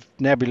types of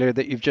nebula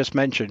that you've just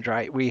mentioned,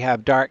 right? We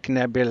have dark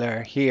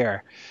nebula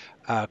here,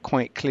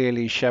 quite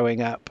clearly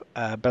showing up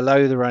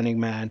below the Running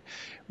Man.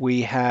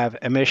 We have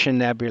emission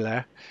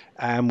nebula,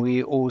 and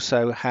we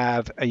also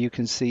have, you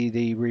can see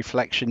the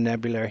reflection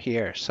nebula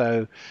here.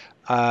 So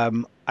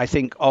I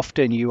think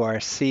often you are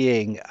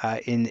seeing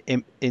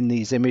in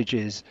these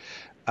images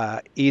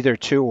either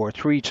two or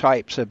three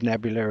types of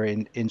nebula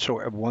in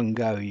sort of one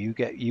go. You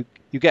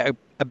get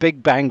a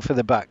big bang for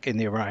the buck in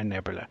the Orion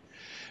Nebula,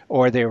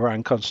 or the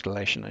Orion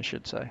constellation, I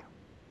should say.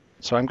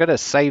 So I'm going to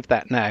save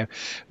that now.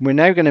 We're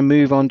now going to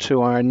move on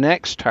to our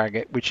next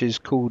target, which is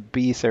called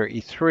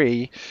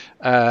B33,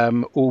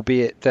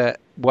 albeit that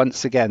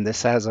once again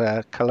this has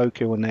a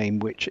colloquial name,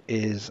 which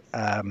is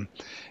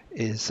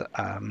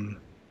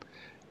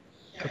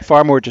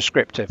far more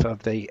descriptive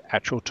of the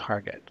actual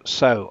target.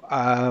 So,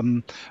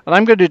 and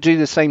I'm going to do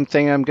the same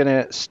thing. I'm going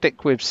to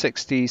stick with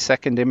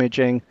 60-second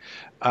imaging.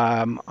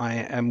 I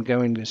am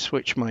going to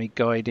switch my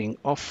guiding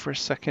off for a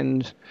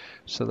second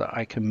so that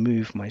I can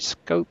move my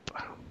scope.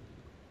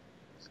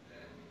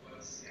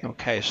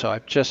 Okay, so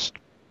I've just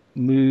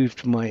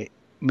moved my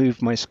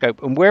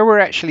scope, and where we're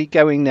actually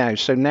going now.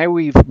 So now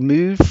we've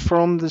moved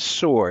from the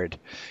sword,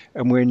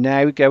 and we're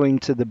now going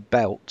to the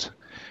belt.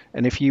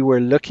 And if you were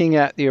looking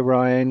at the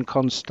Orion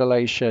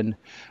constellation,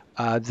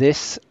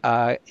 this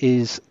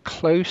is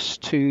close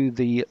to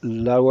the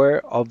lower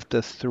of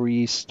the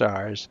three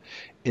stars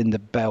in the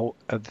belt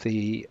of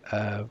the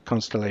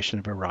constellation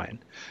of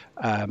Orion.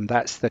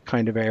 That's the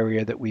kind of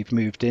area that we've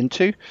moved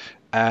into.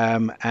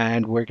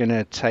 And we're going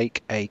to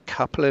take a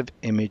couple of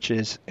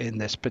images in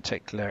this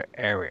particular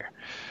area.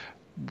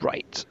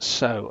 Right,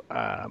 so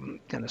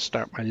I'm going to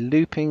start my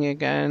looping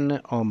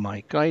again on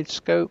my guide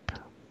scope.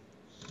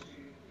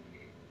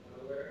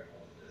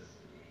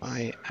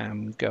 I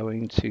am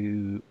going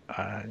to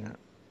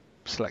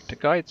select a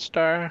guide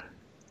star.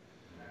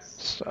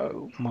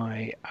 So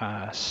my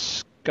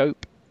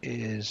scope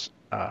is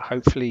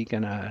hopefully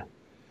going to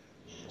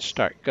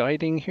start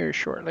guiding here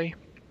shortly.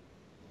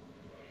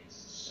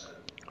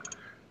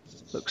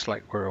 Looks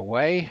like we're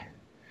away.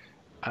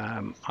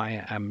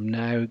 I am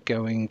now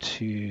going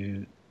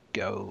to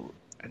go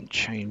and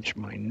change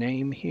my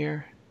name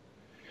here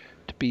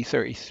to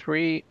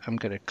B33. I'm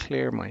going to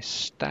clear my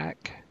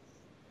stack.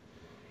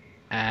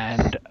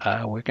 And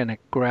we're going to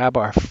grab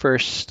our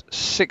first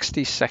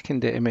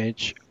 60-second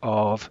image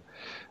of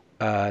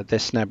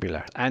this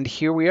nebula. And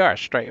here we are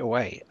straight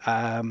away.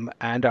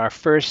 And our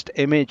first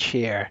image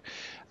here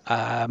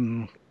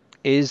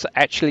is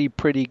actually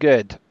pretty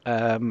good.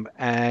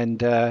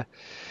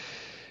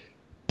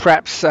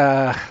 Perhaps,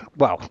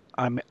 well,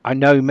 I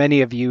know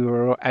many of you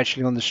are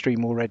actually on the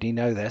stream already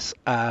know this,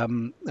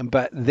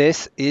 but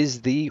this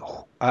is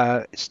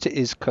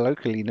is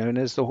colloquially known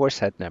as the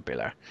Horsehead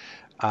Nebula.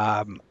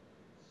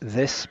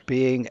 This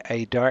being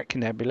a dark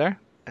nebula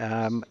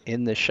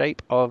in the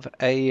shape of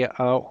a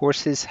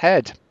horse's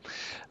head.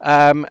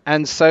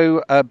 And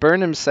so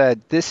Burnham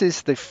said, this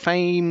is the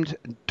famed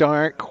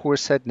dark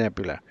Horsehead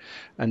Nebula,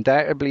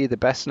 undoubtedly the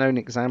best known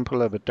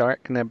example of a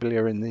dark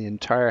nebula in the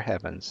entire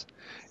heavens.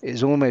 It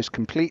is almost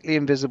completely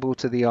invisible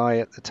to the eye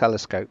at the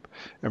telescope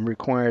and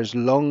requires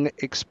long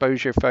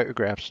exposure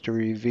photographs to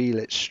reveal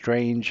its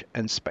strange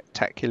and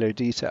spectacular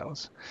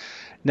details.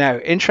 Now,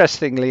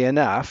 interestingly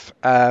enough,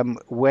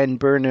 when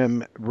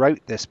Burnham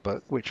wrote this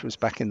book, which was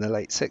back in the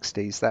late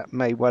 60s, that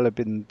may well have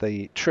been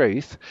the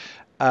truth.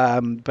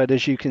 But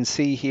as you can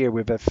see here,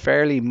 with a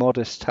fairly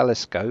modest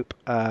telescope,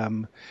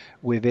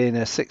 within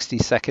a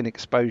 60-second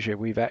exposure,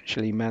 we've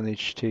actually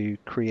managed to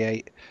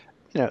create,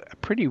 a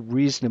pretty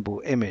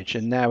reasonable image.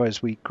 And now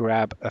as we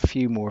grab a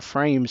few more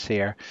frames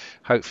here,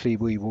 hopefully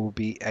we will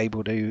be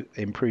able to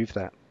improve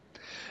that.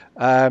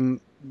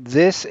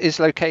 This is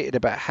located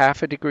about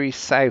half a degree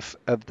south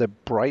of the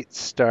bright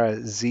star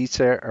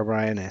Zeta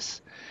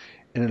Orionis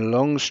in a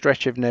long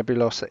stretch of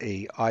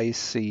nebulosity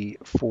IC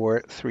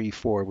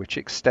 434, which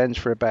extends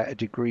for about a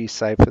degree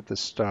south of the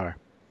star.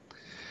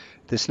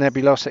 This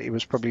nebulosity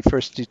was probably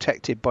first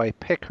detected by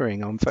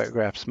Pickering on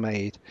photographs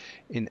made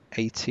in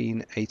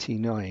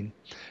 1889.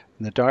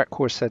 And the dark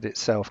Horsehead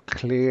itself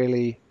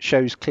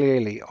shows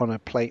clearly on a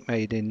plate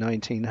made in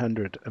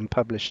 1900 and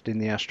published in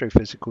the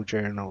Astrophysical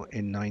Journal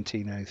in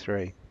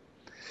 1903.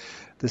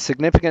 The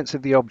significance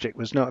of the object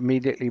was not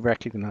immediately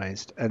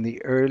recognized, and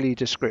the early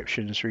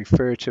descriptions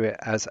refer to it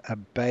as a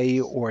bay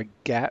or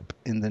gap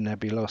in the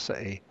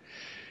nebulosity.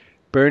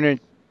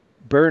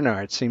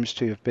 Bernard seems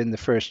to have been the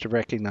first to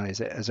recognize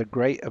it as a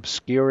great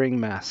obscuring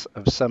mass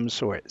of some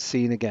sort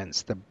seen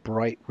against the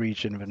bright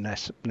region of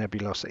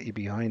nebulosity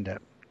behind it.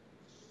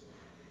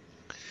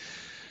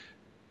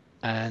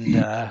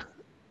 And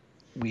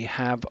we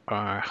have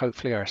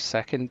hopefully our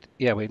second.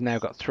 Yeah, we've now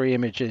got 3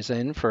 images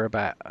in for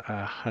about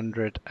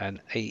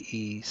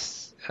 180.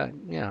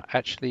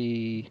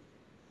 Actually,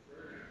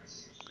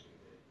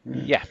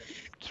 yeah,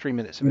 3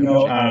 minutes of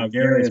imaging.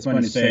 Gary, it's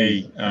fun to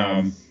say.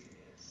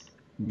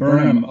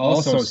 Burnham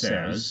also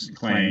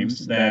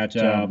claims that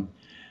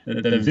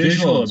the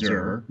visual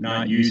observer,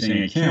 not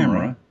using a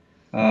camera,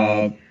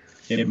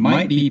 it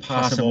might be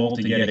possible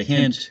to get a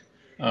hint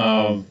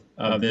of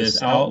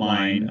this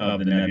outline of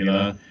the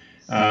nebula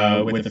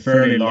with a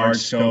fairly large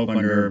scope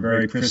under a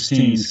very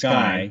pristine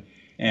sky,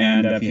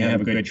 and if you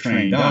have a good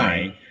trained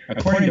eye.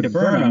 According to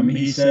Burnham,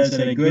 he says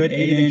that a good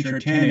 8-inch or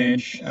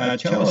 10-inch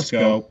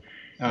telescope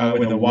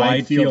with a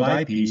wide field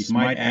eyepiece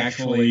might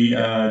actually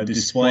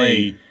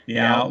display the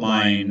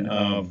outline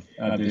of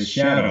this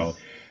shadow.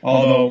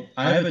 Although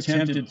I've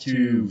attempted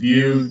to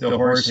view the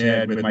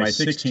Horsehead with my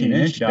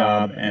 16-inch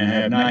Dob and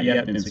have not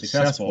yet been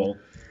successful,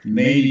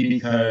 maybe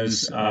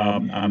because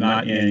I'm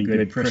not in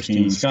good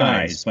pristine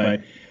skies.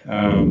 But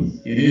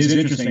it is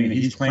interesting that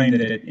he's claimed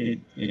that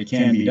it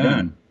can be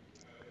done.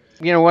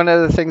 One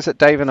of the things that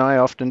Dave and I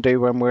often do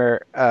when we're,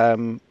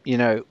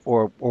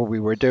 or we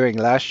were doing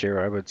last year,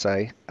 I would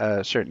say,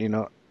 certainly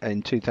not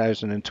in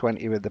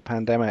 2020 with the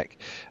pandemic,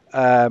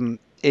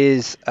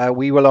 is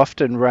we will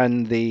often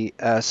run the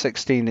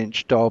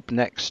 16-inch Dob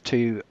next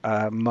to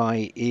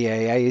my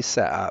EAA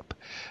setup.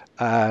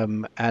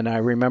 And I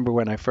remember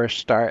when I first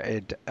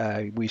started,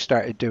 we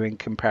started doing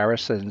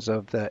comparisons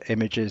of the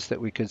images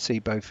that we could see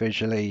both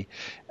visually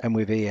and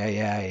with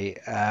EAA.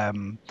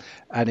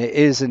 And it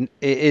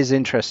is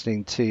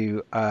interesting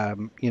to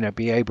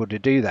be able to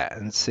do that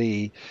and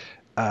see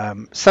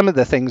some of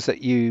the things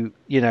that you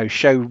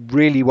show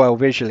really well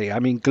visually. I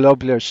mean,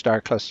 globular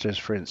star clusters,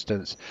 for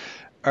instance,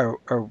 are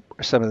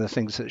some of the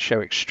things that show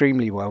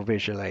extremely well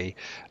visually.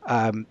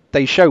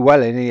 They show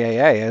well in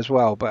EAA as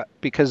well, but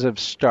because of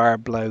star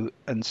bloat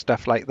and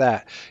stuff like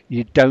that,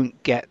 you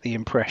don't get the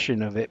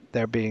impression of it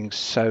there being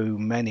so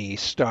many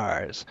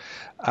stars.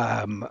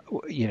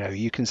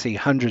 You can see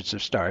hundreds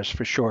of stars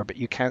for sure, but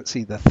you can't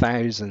see the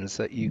thousands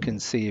that you can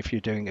see if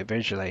you're doing it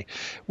visually.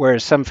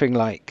 Whereas something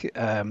like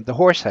the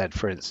Horsehead,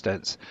 for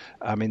instance,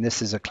 I mean,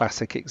 this is a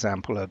classic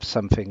example of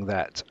something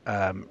that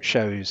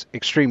shows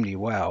extremely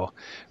well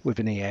with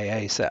an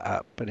EAA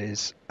setup, but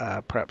is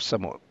perhaps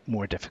somewhat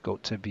more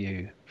difficult to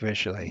view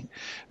visually.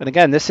 And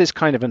again, this is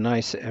kind of a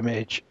nice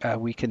image.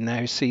 We can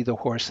now see the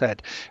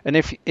Horsehead, and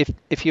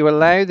if you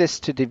allow this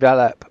to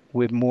develop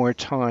with more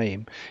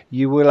time,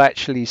 you will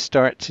actually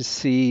start to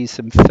see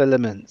some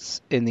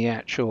filaments in the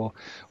actual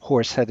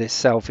Horsehead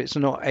itself. It's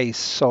not a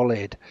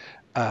solid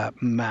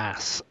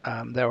mass.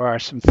 There are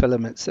some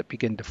filaments that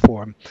begin to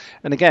form.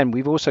 And again,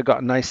 we've also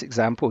got a nice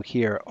example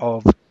here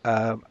of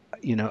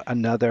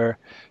another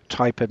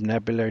type of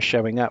nebula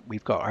showing up.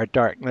 We've got our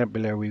dark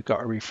nebula, we've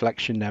got a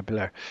reflection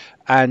nebula,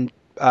 and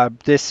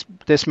this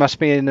must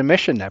be an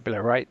emission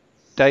nebula, right,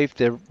 Dave?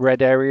 The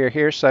red area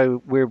here.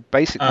 So we're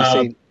basically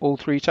seeing all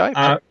 3 types.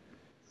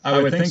 I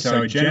would think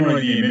so.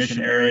 Generally, the emission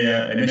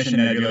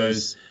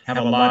nebulas have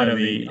a lot of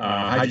the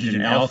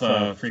hydrogen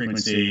alpha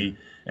frequency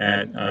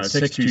at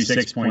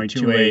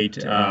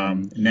 626.28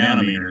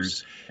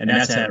 nanometers, and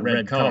that's that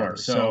red color.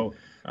 So,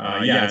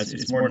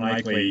 it's more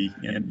likely,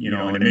 an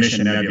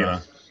emission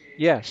nebula.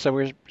 Yeah. So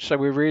we're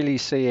really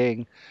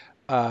seeing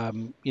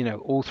you know,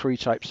 all three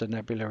types of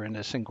nebula in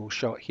a single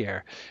shot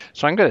here.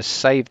 So I'm going to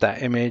save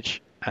that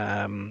image.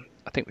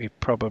 I think we've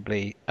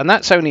probably, and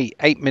that's only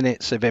 8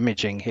 minutes of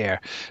imaging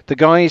here. The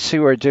guys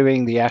who are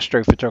doing the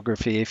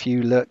astrophotography, if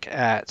you look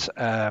at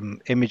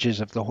images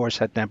of the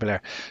Horsehead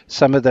Nebula,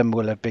 some of them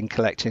will have been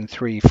collecting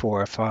 3,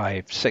 4,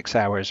 5, 6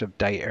 hours of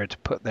data to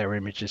put their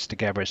images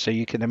together. So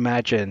you can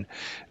imagine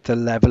the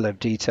level of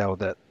detail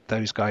that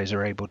those guys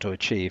are able to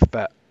achieve.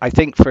 But I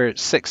think for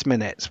 6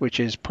 minutes, which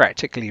is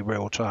practically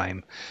real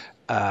time,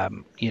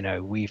 you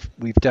know, we've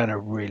done a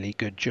really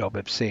good job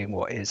of seeing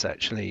what is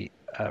actually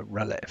a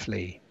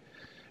relatively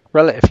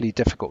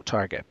difficult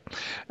target.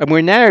 And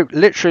we're now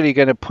literally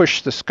going to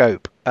push the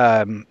scope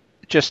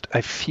just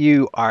a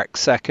few arc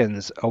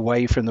seconds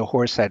away from the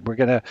Horsehead. We're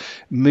going to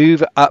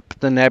move up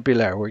the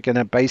nebula. We're going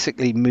to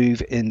basically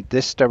move in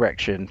this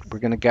direction. We're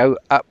going to go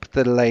up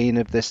the lane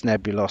of this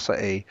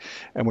nebulosity,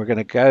 and we're going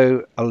to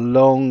go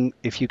along,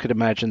 if you could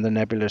imagine the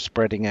nebula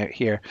spreading out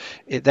here.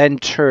 It then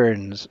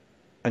turns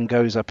and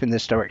goes up in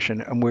this direction,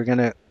 and we're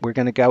gonna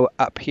go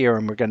up here,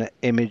 and we're gonna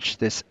image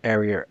this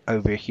area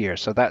over here.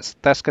 So that's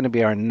going to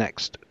be our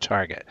next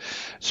target.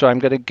 So I'm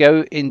going to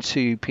go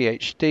into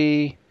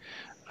PhD.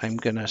 I'm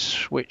going to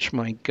switch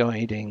my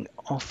guiding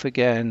off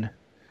again.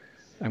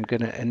 I'm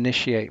going to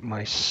initiate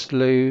my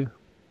slew,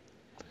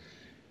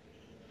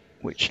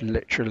 which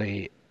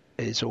literally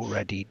is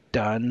already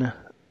done.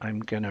 I'm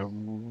going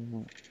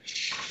to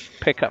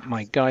pick up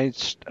my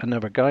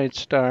another guide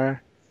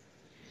star.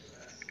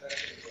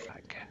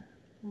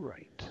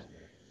 Right.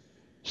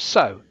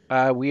 So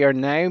we are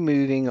now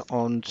moving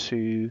on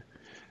to,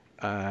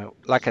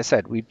 like I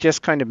said, we've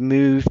just kind of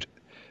moved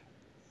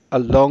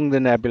along the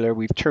nebula.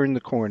 We've turned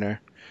the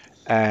corner,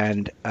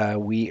 and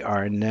we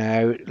are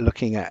now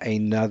looking at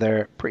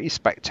another pretty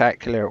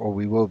spectacular, or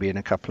we will be in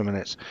a couple of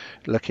minutes,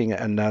 looking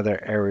at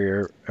another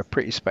area, a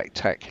pretty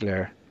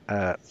spectacular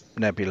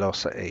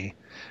nebulosity,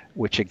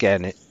 which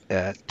again, it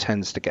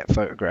tends to get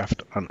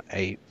photographed on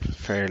a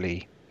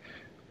fairly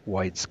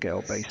wide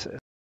scale basis.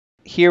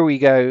 Here we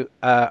go,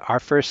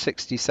 our first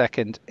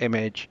 60-second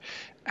image,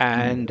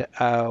 and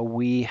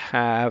we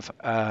have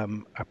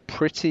a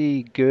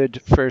pretty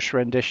good first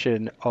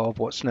rendition of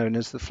what's known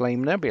as the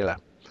Flame Nebula.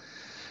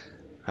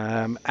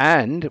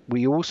 And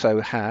we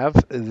also have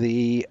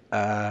the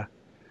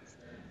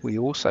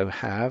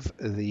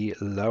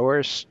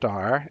lower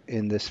star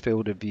in this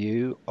field of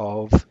view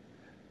of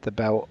the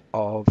belt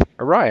of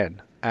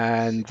Orion,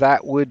 and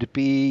that would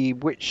be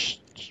which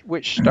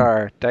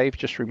star, Dave?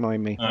 Just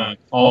remind me.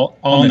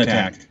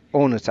 Alnitak.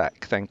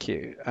 Alnitak, thank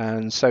you.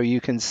 And so you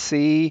can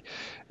see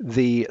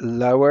the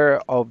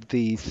lower of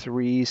the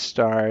 3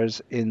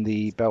 stars in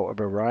the belt of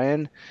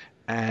Orion,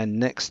 and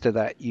next to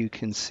that you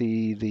can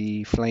see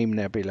the Flame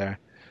Nebula,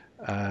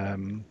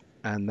 and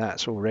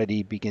that's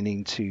already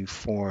beginning to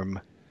form.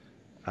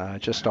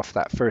 Just off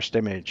that first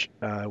image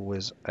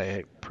was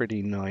a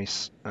pretty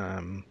nice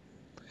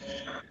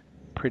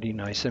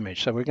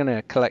image. So we're going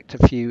to collect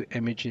a few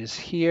images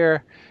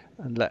here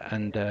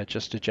and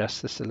just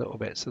adjust this a little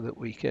bit so that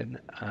we can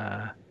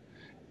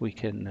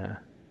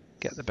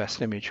get the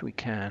best image we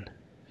can.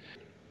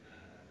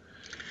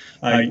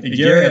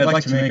 Gary, I'd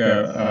like to make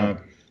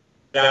a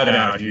shout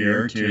out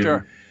here to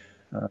Sure.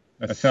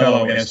 A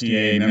fellow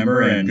SDAA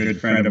member and good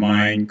friend of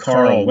mine,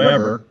 Carl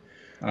Weber.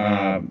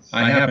 I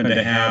happen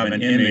to have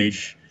an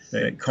image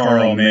that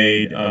Carl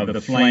made of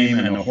the Flame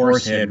and the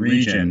Horsehead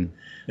region.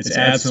 It's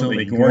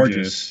absolutely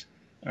gorgeous,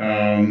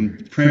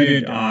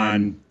 printed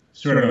on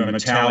sort of a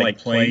metallic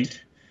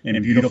plate in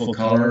a beautiful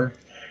color.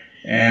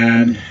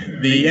 And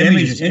the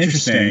image is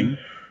interesting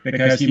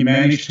because he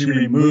managed to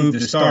remove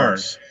the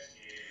stars.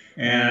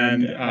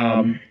 And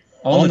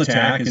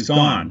Alnitak is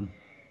gone.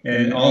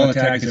 And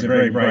Alnitak is a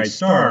very bright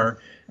star,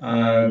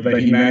 but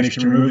he managed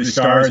to remove the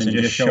stars and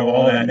just show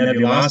all that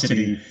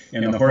nebulosity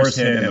in the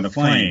Horsehead and the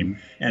Flame,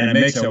 and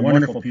it makes a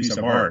wonderful piece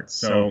of art.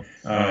 So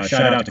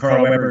shout out to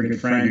Carl Weber, a good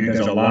friend who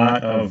does a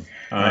lot of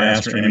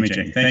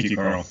astroimaging. Thank you,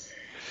 Carl.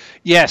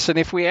 Yes, and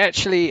if we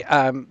actually,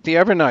 the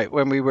other night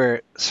when we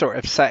were sort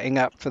of setting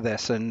up for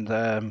this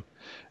and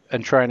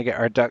trying to get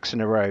our ducks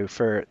in a row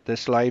for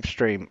this live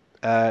stream,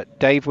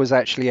 Dave was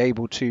actually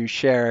able to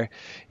share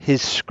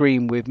his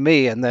screen with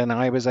me, and then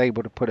I was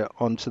able to put it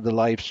onto the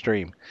live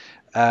stream.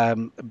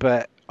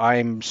 But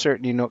I'm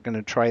certainly not going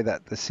to try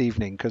that this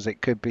evening because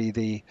it could be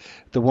the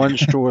one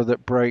straw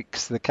that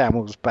breaks the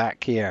camel's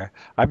back here.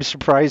 I'm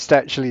surprised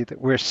actually that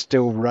we're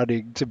still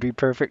running, to be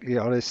perfectly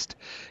honest,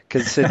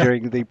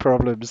 considering the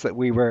problems that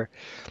we were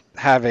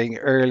having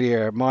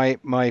earlier. My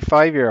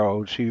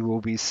 5-year-old, who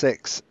will be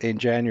 6 in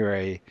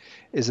January,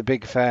 is a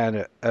big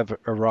fan of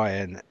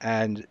Orion,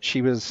 and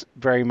she was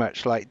very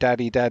much like,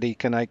 Daddy,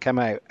 can I come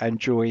out and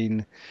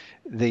join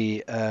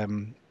the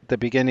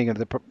beginning of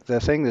the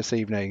thing this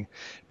evening?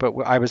 But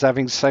I was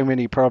having so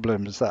many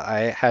problems that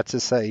I had to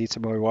say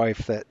to my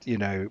wife that, you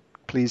know,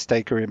 please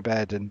take her in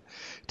bed and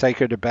take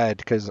her to bed,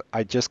 because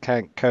I just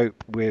can't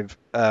cope with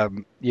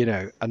you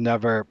know,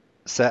 another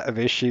set of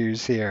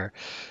issues here.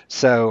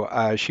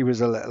 So she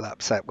was a little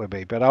upset with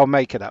me, but I'll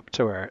make it up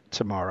to her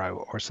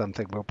tomorrow or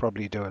something. We'll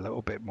probably do a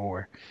little bit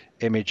more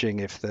imaging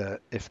if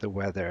the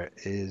weather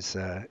is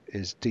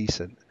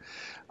decent.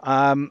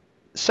 Um,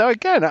 so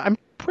again, I'm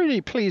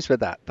pretty pleased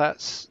with that.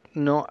 That's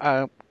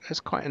not that's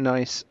quite a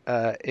nice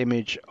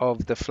image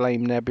of the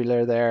Flame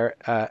Nebula there.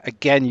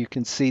 Again, you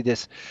can see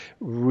this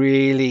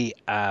really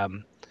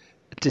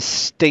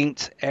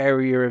distinct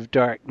area of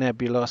dark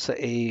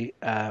nebulosity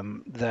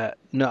that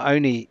not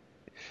only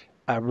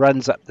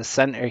runs up the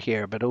center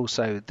here, but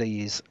also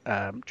these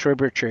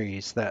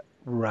tributaries that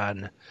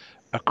run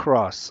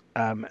across.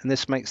 And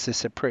this makes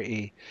this a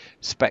pretty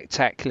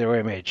spectacular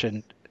image.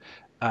 And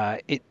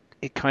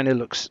it kind of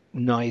looks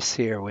nice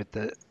here with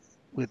the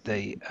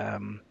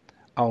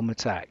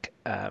Almatac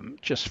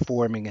just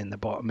forming in the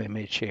bottom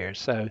image here.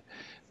 So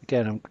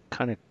again, I'm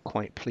kind of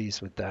quite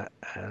pleased with that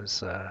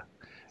as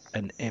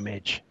an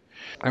image.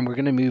 And we're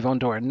going to move on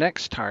to our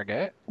next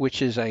target,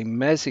 which is a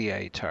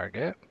Messier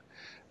target.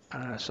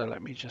 So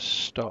let me just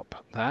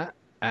stop that.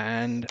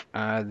 And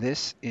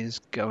this is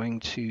going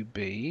to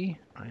be,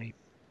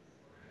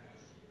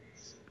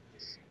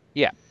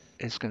 yeah,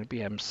 it's going to be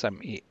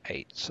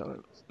M78.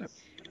 So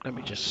let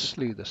me just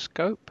slew the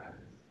scope.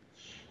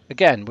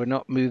 Again, we're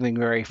not moving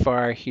very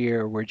far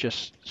here. We're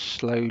just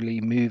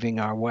slowly moving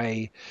our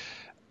way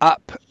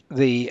up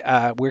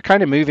we're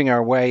kind of moving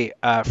our way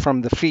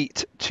from the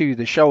feet to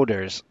the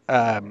shoulders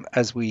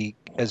as we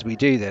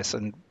do this.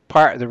 And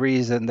part of the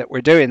reason that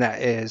we're doing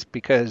that is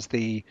because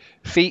the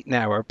feet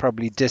now are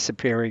probably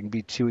disappearing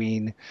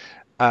behind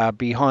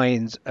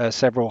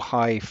several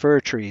high fir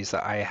trees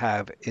that I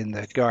have in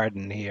the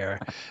garden here.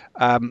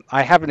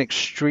 I have an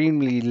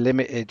extremely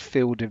limited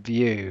field of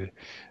view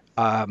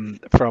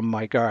from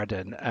my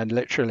garden, and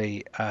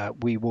literally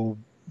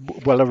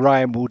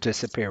Orion will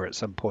disappear at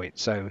some point.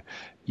 So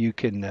you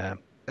can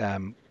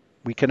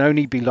we can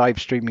only be live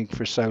streaming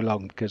for so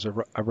long because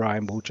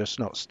Orion will just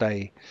not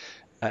stay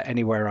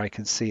anywhere I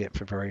can see it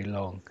for very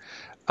long.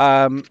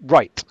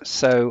 Right,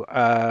 so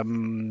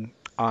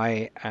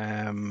I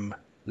am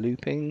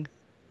looping.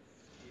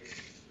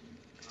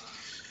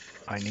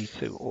 I need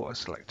to auto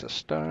select a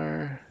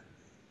star.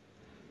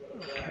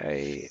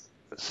 Okay,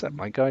 set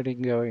my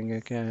guiding going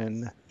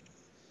again.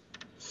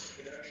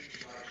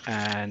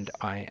 And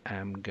I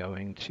am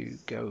going to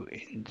go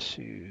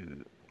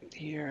into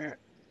here.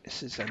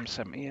 This is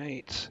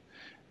M78.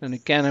 And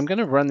again, I'm going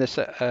to run this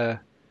at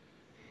a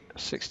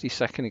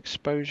 60-second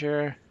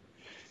exposure.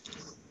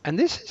 And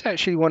this is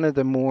actually one of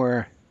the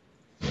more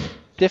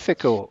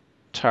difficult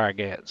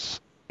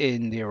targets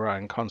in the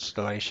Orion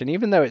constellation,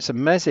 even though it's a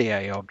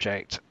Messier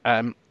object.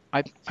 I've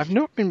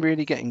not been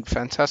really getting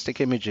fantastic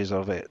images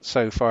of it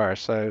so far,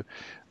 so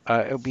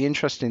it'll be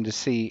interesting to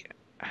see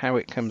how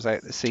it comes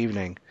out this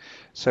evening.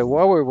 So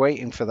while we're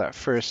waiting for that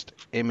first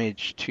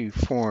image to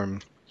form,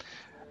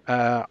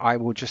 I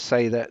will just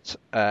say that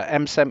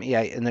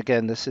M78, and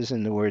again, this is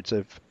in the words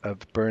of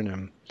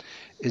Burnham,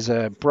 is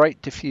a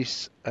bright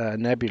diffuse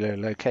nebula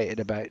located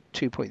about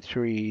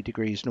 2.3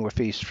 degrees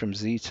northeast from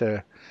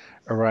Zeta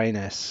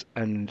Orionis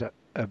and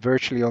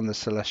virtually on the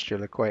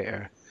celestial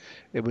equator.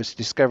 It was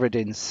discovered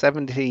in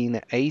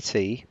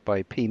 1780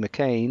 by P.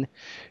 McCain,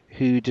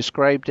 who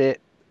described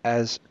it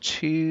as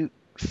two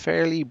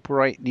fairly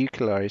bright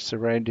nuclei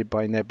surrounded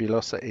by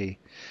nebulosity.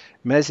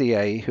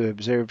 Messier, who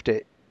observed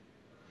it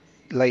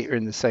later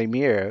in the same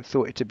year,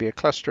 thought it to be a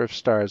cluster of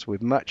stars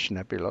with much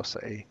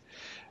nebulosity.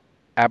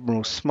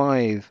 Admiral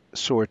Smythe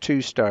saw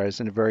two stars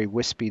in a very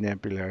wispy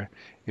nebula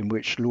in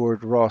which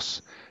Lord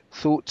Rosse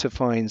thought to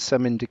find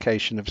some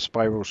indication of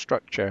spiral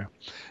structure.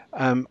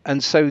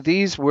 And so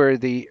these were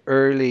the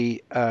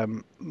early,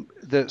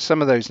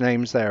 some of those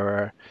names there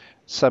are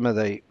some of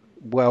the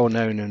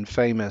well-known and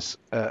famous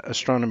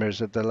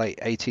astronomers of the late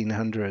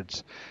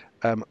 1800s.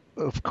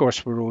 Of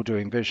course, we're all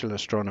doing visual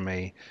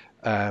astronomy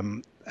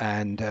and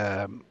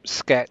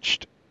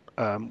sketched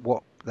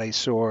what they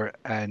saw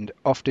and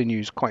often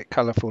used quite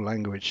colourful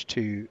language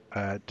to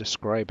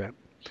describe it.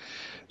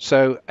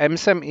 So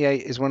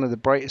M78 is one of the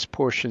brightest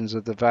portions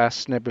of the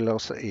vast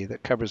nebulosity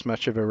that covers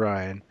much of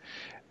Orion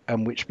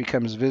and which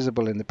becomes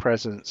visible in the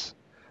presence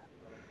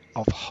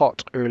of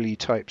hot early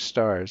type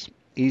stars.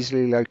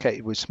 Easily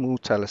located with small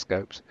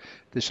telescopes,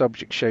 this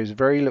object shows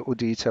very little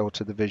detail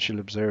to the visual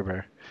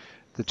observer.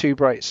 The two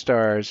bright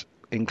stars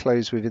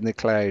enclosed within the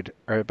cloud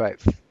are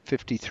about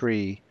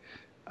 53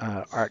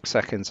 arc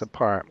seconds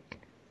apart,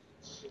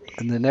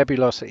 and the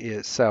nebulosity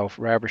itself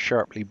rather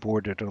sharply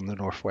bordered on the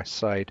northwest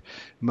side,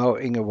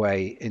 melting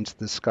away into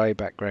the sky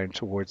background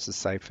towards the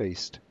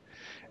southeast.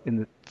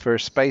 For a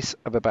space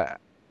of about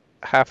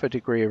half a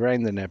degree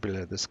around the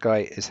nebula, the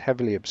sky is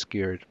heavily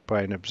obscured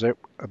by an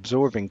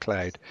absorbing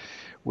cloud,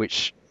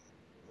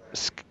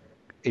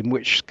 in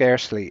which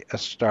scarcely a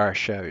star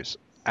shows.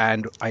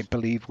 And I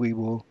believe we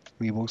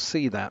will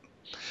see that.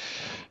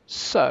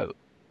 So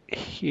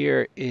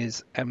here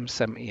is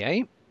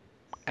M78,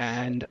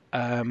 and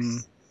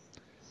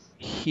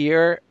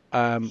here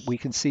we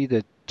can see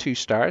the two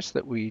stars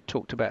that we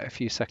talked about a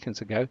few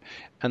seconds ago.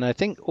 And I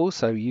think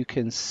also you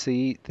can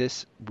see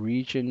this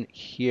region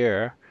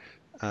here,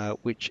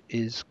 which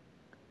is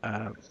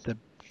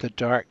the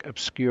dark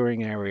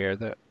obscuring area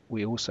that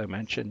we also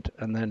mentioned.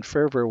 And then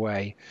further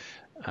away,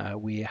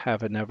 we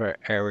have another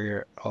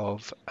area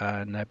of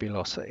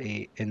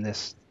nebulosity in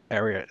this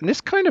area. And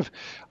this kind of,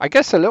 I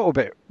guess, a little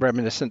bit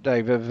reminiscent,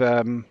 Dave,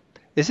 of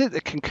is it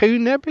the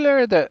Cocoon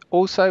Nebula that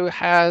also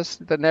has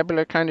the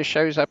nebula kind of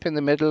shows up in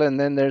the middle, and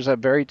then there's a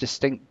very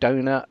distinct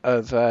donut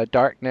of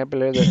dark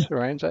nebula that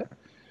surrounds it?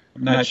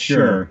 I'm not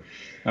sure,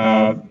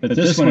 but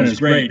this one is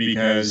great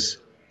because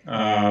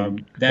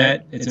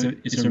that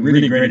it's a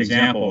really great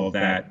example of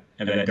that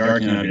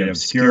dark nebula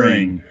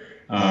obscuring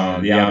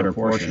the outer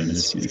portion.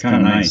 It's kind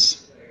of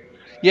nice.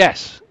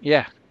 Yes,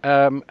 yeah.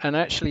 And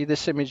actually,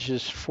 this image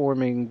is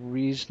forming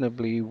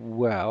reasonably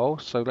well.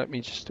 So let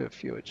me just do a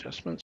few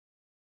adjustments.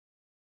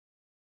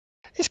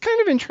 It's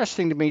kind of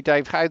interesting to me,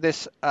 Dave, how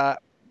this, I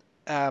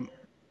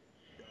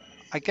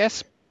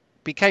guess,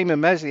 became a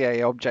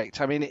Messier object.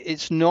 I mean,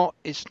 it's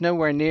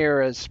nowhere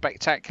near as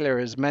spectacular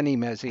as many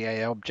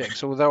Messier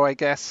objects, although I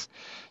guess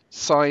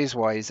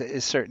size-wise, it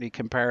is certainly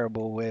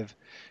comparable with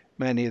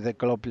many of the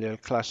globular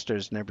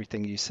clusters and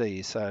everything you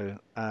see. So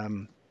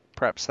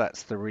perhaps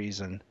that's the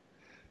reason.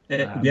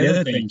 The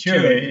other thing, too,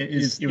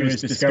 is it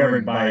was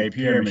discovered by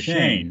Pierre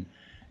Méchain.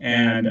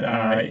 And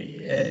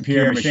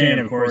Pierre Méchain,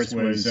 of course,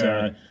 was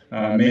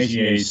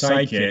Messier's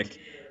sidekick.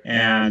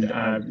 And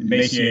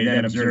Messier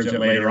then observes it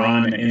later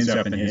on and ends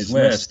up in his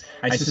list.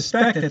 I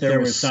suspect that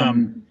there was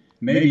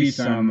maybe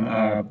some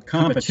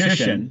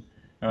competition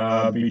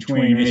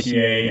between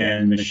Messier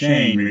and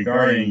Méchain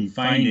regarding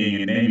finding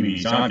and naming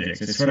these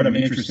objects. It's sort of an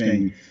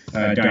interesting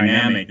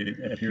dynamic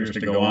that appears to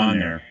go on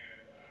there.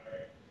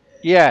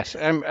 Yes,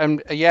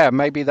 and yeah,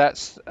 maybe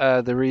that's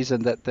the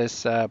reason that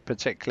this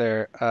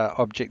particular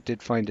object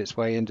did find its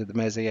way into the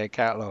Messier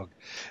catalog.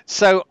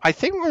 So I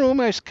think we're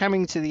almost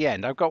coming to the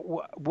end. I've got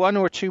one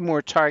or two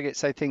more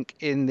targets, I think,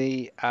 in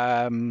the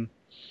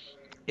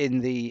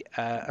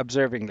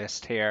observing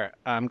list here.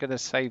 I'm going to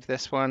save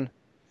this one.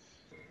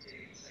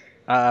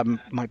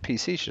 My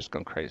PC's just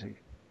gone crazy.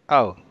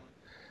 Oh,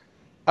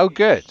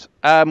 good.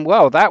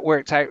 Well, that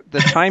worked out. The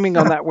timing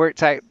on that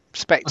worked out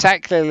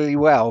spectacularly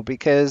well,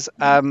 because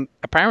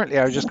apparently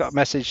I just got a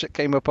message that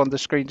came up on the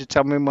screen to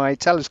tell me my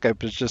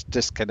telescope has just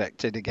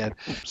disconnected again.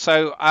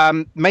 So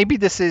maybe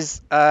this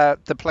is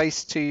the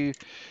place to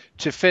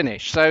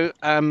finish. So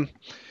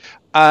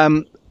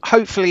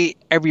hopefully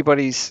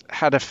everybody's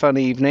had a fun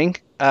evening.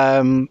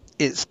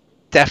 It's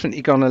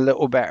definitely gone a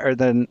little better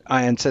than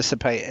I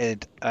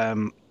anticipated,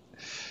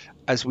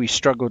 as we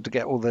struggled to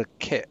get all the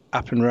kit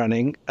up and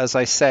running. As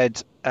I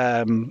said,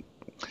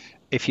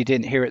 if you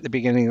didn't hear at the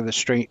beginning of the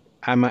stream,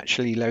 I'm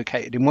actually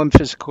located in one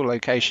physical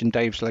location.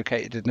 Dave's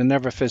located in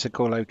another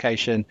physical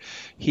location.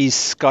 He's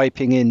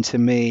Skyping into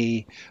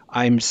me.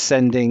 I'm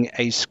sending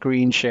a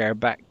screen share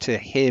back to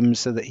him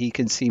so that he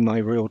can see my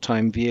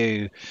real-time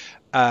view.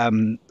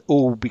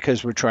 All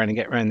because we're trying to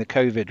get around the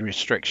COVID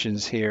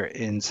restrictions here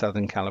in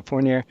Southern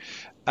California.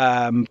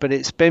 But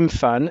it's been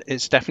fun.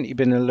 It's definitely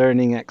been a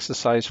learning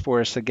exercise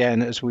for us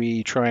again as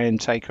we try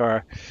and take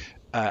our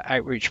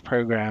outreach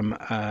program,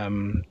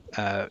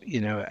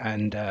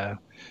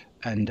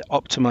 and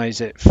optimize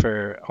it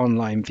for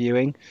online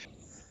viewing.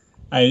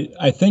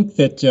 I think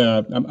that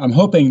I'm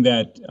hoping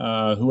that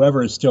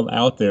whoever is still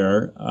out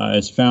there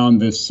has found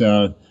this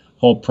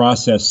whole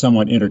process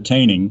somewhat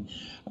entertaining.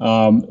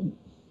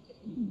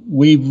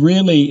 We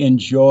really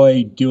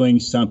enjoy doing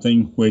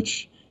something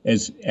which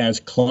is as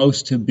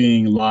close to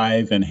being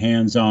live and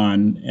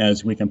hands-on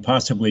as we can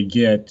possibly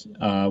get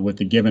with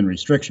the given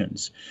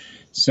restrictions.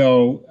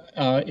 So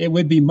it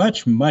would be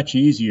much, much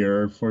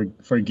easier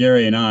for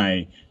Gary and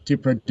I to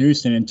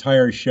produce an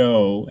entire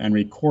show and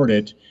record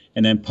it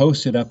and then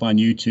post it up on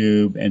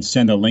YouTube and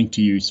send a link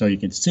to you so you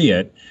can see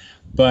it.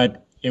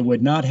 But it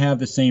would not have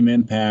the same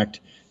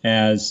impact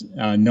as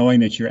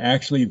knowing that you're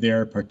actually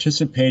there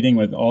participating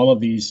with all of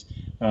these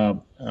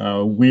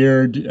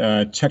weird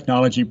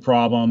technology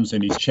problems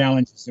and these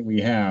challenges that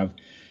we have.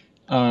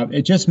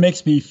 It just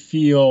makes me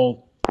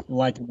feel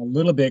like I'm a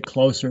little bit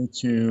closer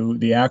to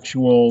the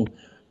actual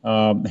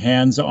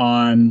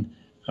hands-on,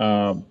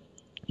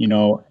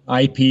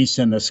 eyepiece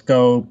and the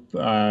scope,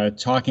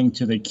 talking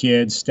to the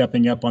kids,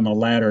 stepping up on the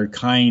ladder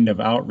kind of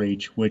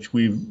outreach, which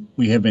we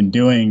have been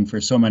doing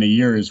for so many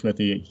years with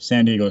the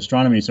San Diego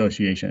Astronomy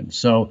Association.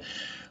 So,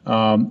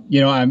 I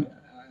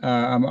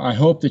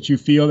hope that you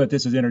feel that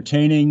this is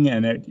entertaining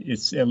and that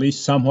it's at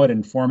least somewhat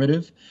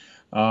informative.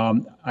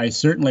 I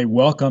certainly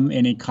welcome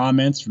any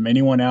comments from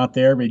anyone out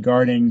there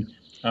regarding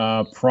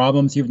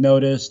problems you've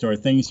noticed or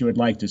things you would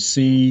like to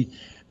see.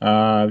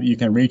 You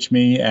can reach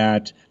me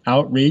at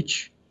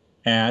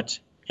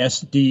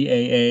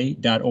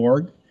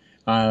outreach@sdaa.org.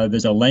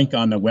 There's a link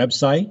on the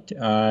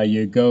website.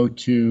 You go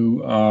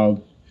to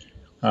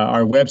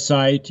our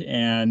website,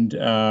 and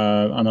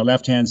on the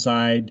left-hand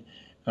side,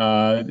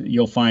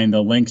 you'll find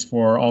the links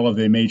for all of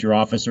the major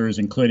officers,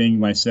 including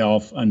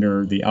myself,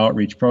 under the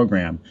outreach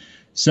program.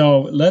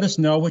 So let us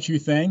know what you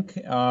think,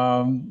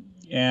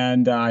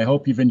 and I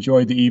hope you've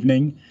enjoyed the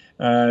evening.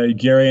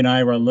 Gary and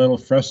I were a little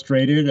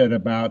frustrated at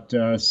about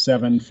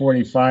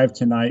 7:45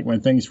 tonight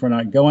when things were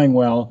not going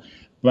well,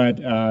 but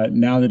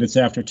now that it's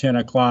after 10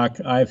 o'clock,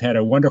 I've had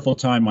a wonderful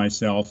time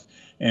myself.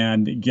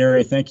 And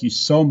Gary, thank you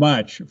so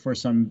much for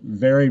some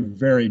very,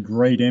 very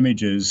great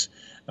images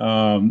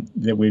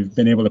that we've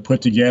been able to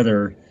put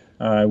together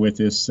with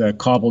this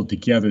cobbled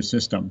together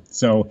system.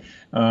 So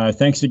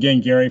thanks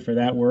again, Gary, for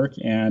that work.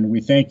 And we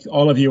thank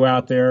all of you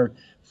out there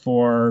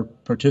for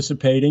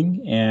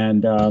participating,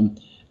 and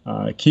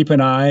keep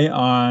an eye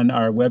on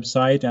our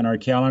website and our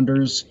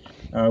calendars.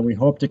 We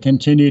hope to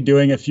continue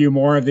doing a few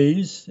more of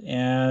these,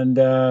 and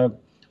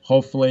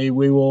hopefully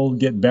we will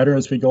get better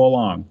as we go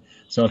along.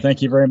 So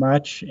thank you very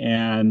much.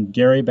 And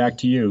Gary, back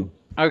to you.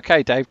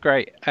 Okay, Dave,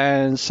 great.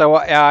 And so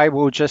I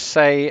will just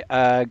say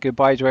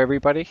goodbye to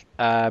everybody.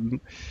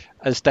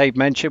 As Dave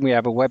mentioned, we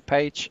have a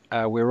webpage.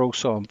 We're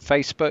also on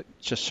Facebook.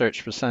 Just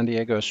search for San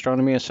Diego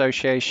Astronomy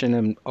Association.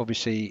 And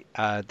obviously,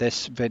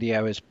 this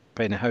video has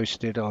been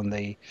hosted on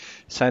the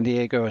San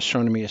Diego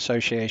Astronomy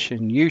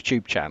Association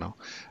YouTube channel.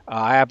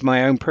 I have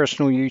my own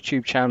personal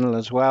YouTube channel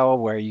as well,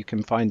 where you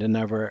can find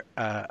a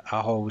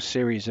whole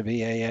series of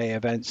EAA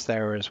events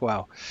there as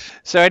well.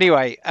 So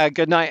anyway,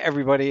 good night,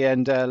 everybody,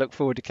 and look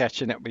forward to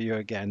catching up with you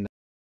again.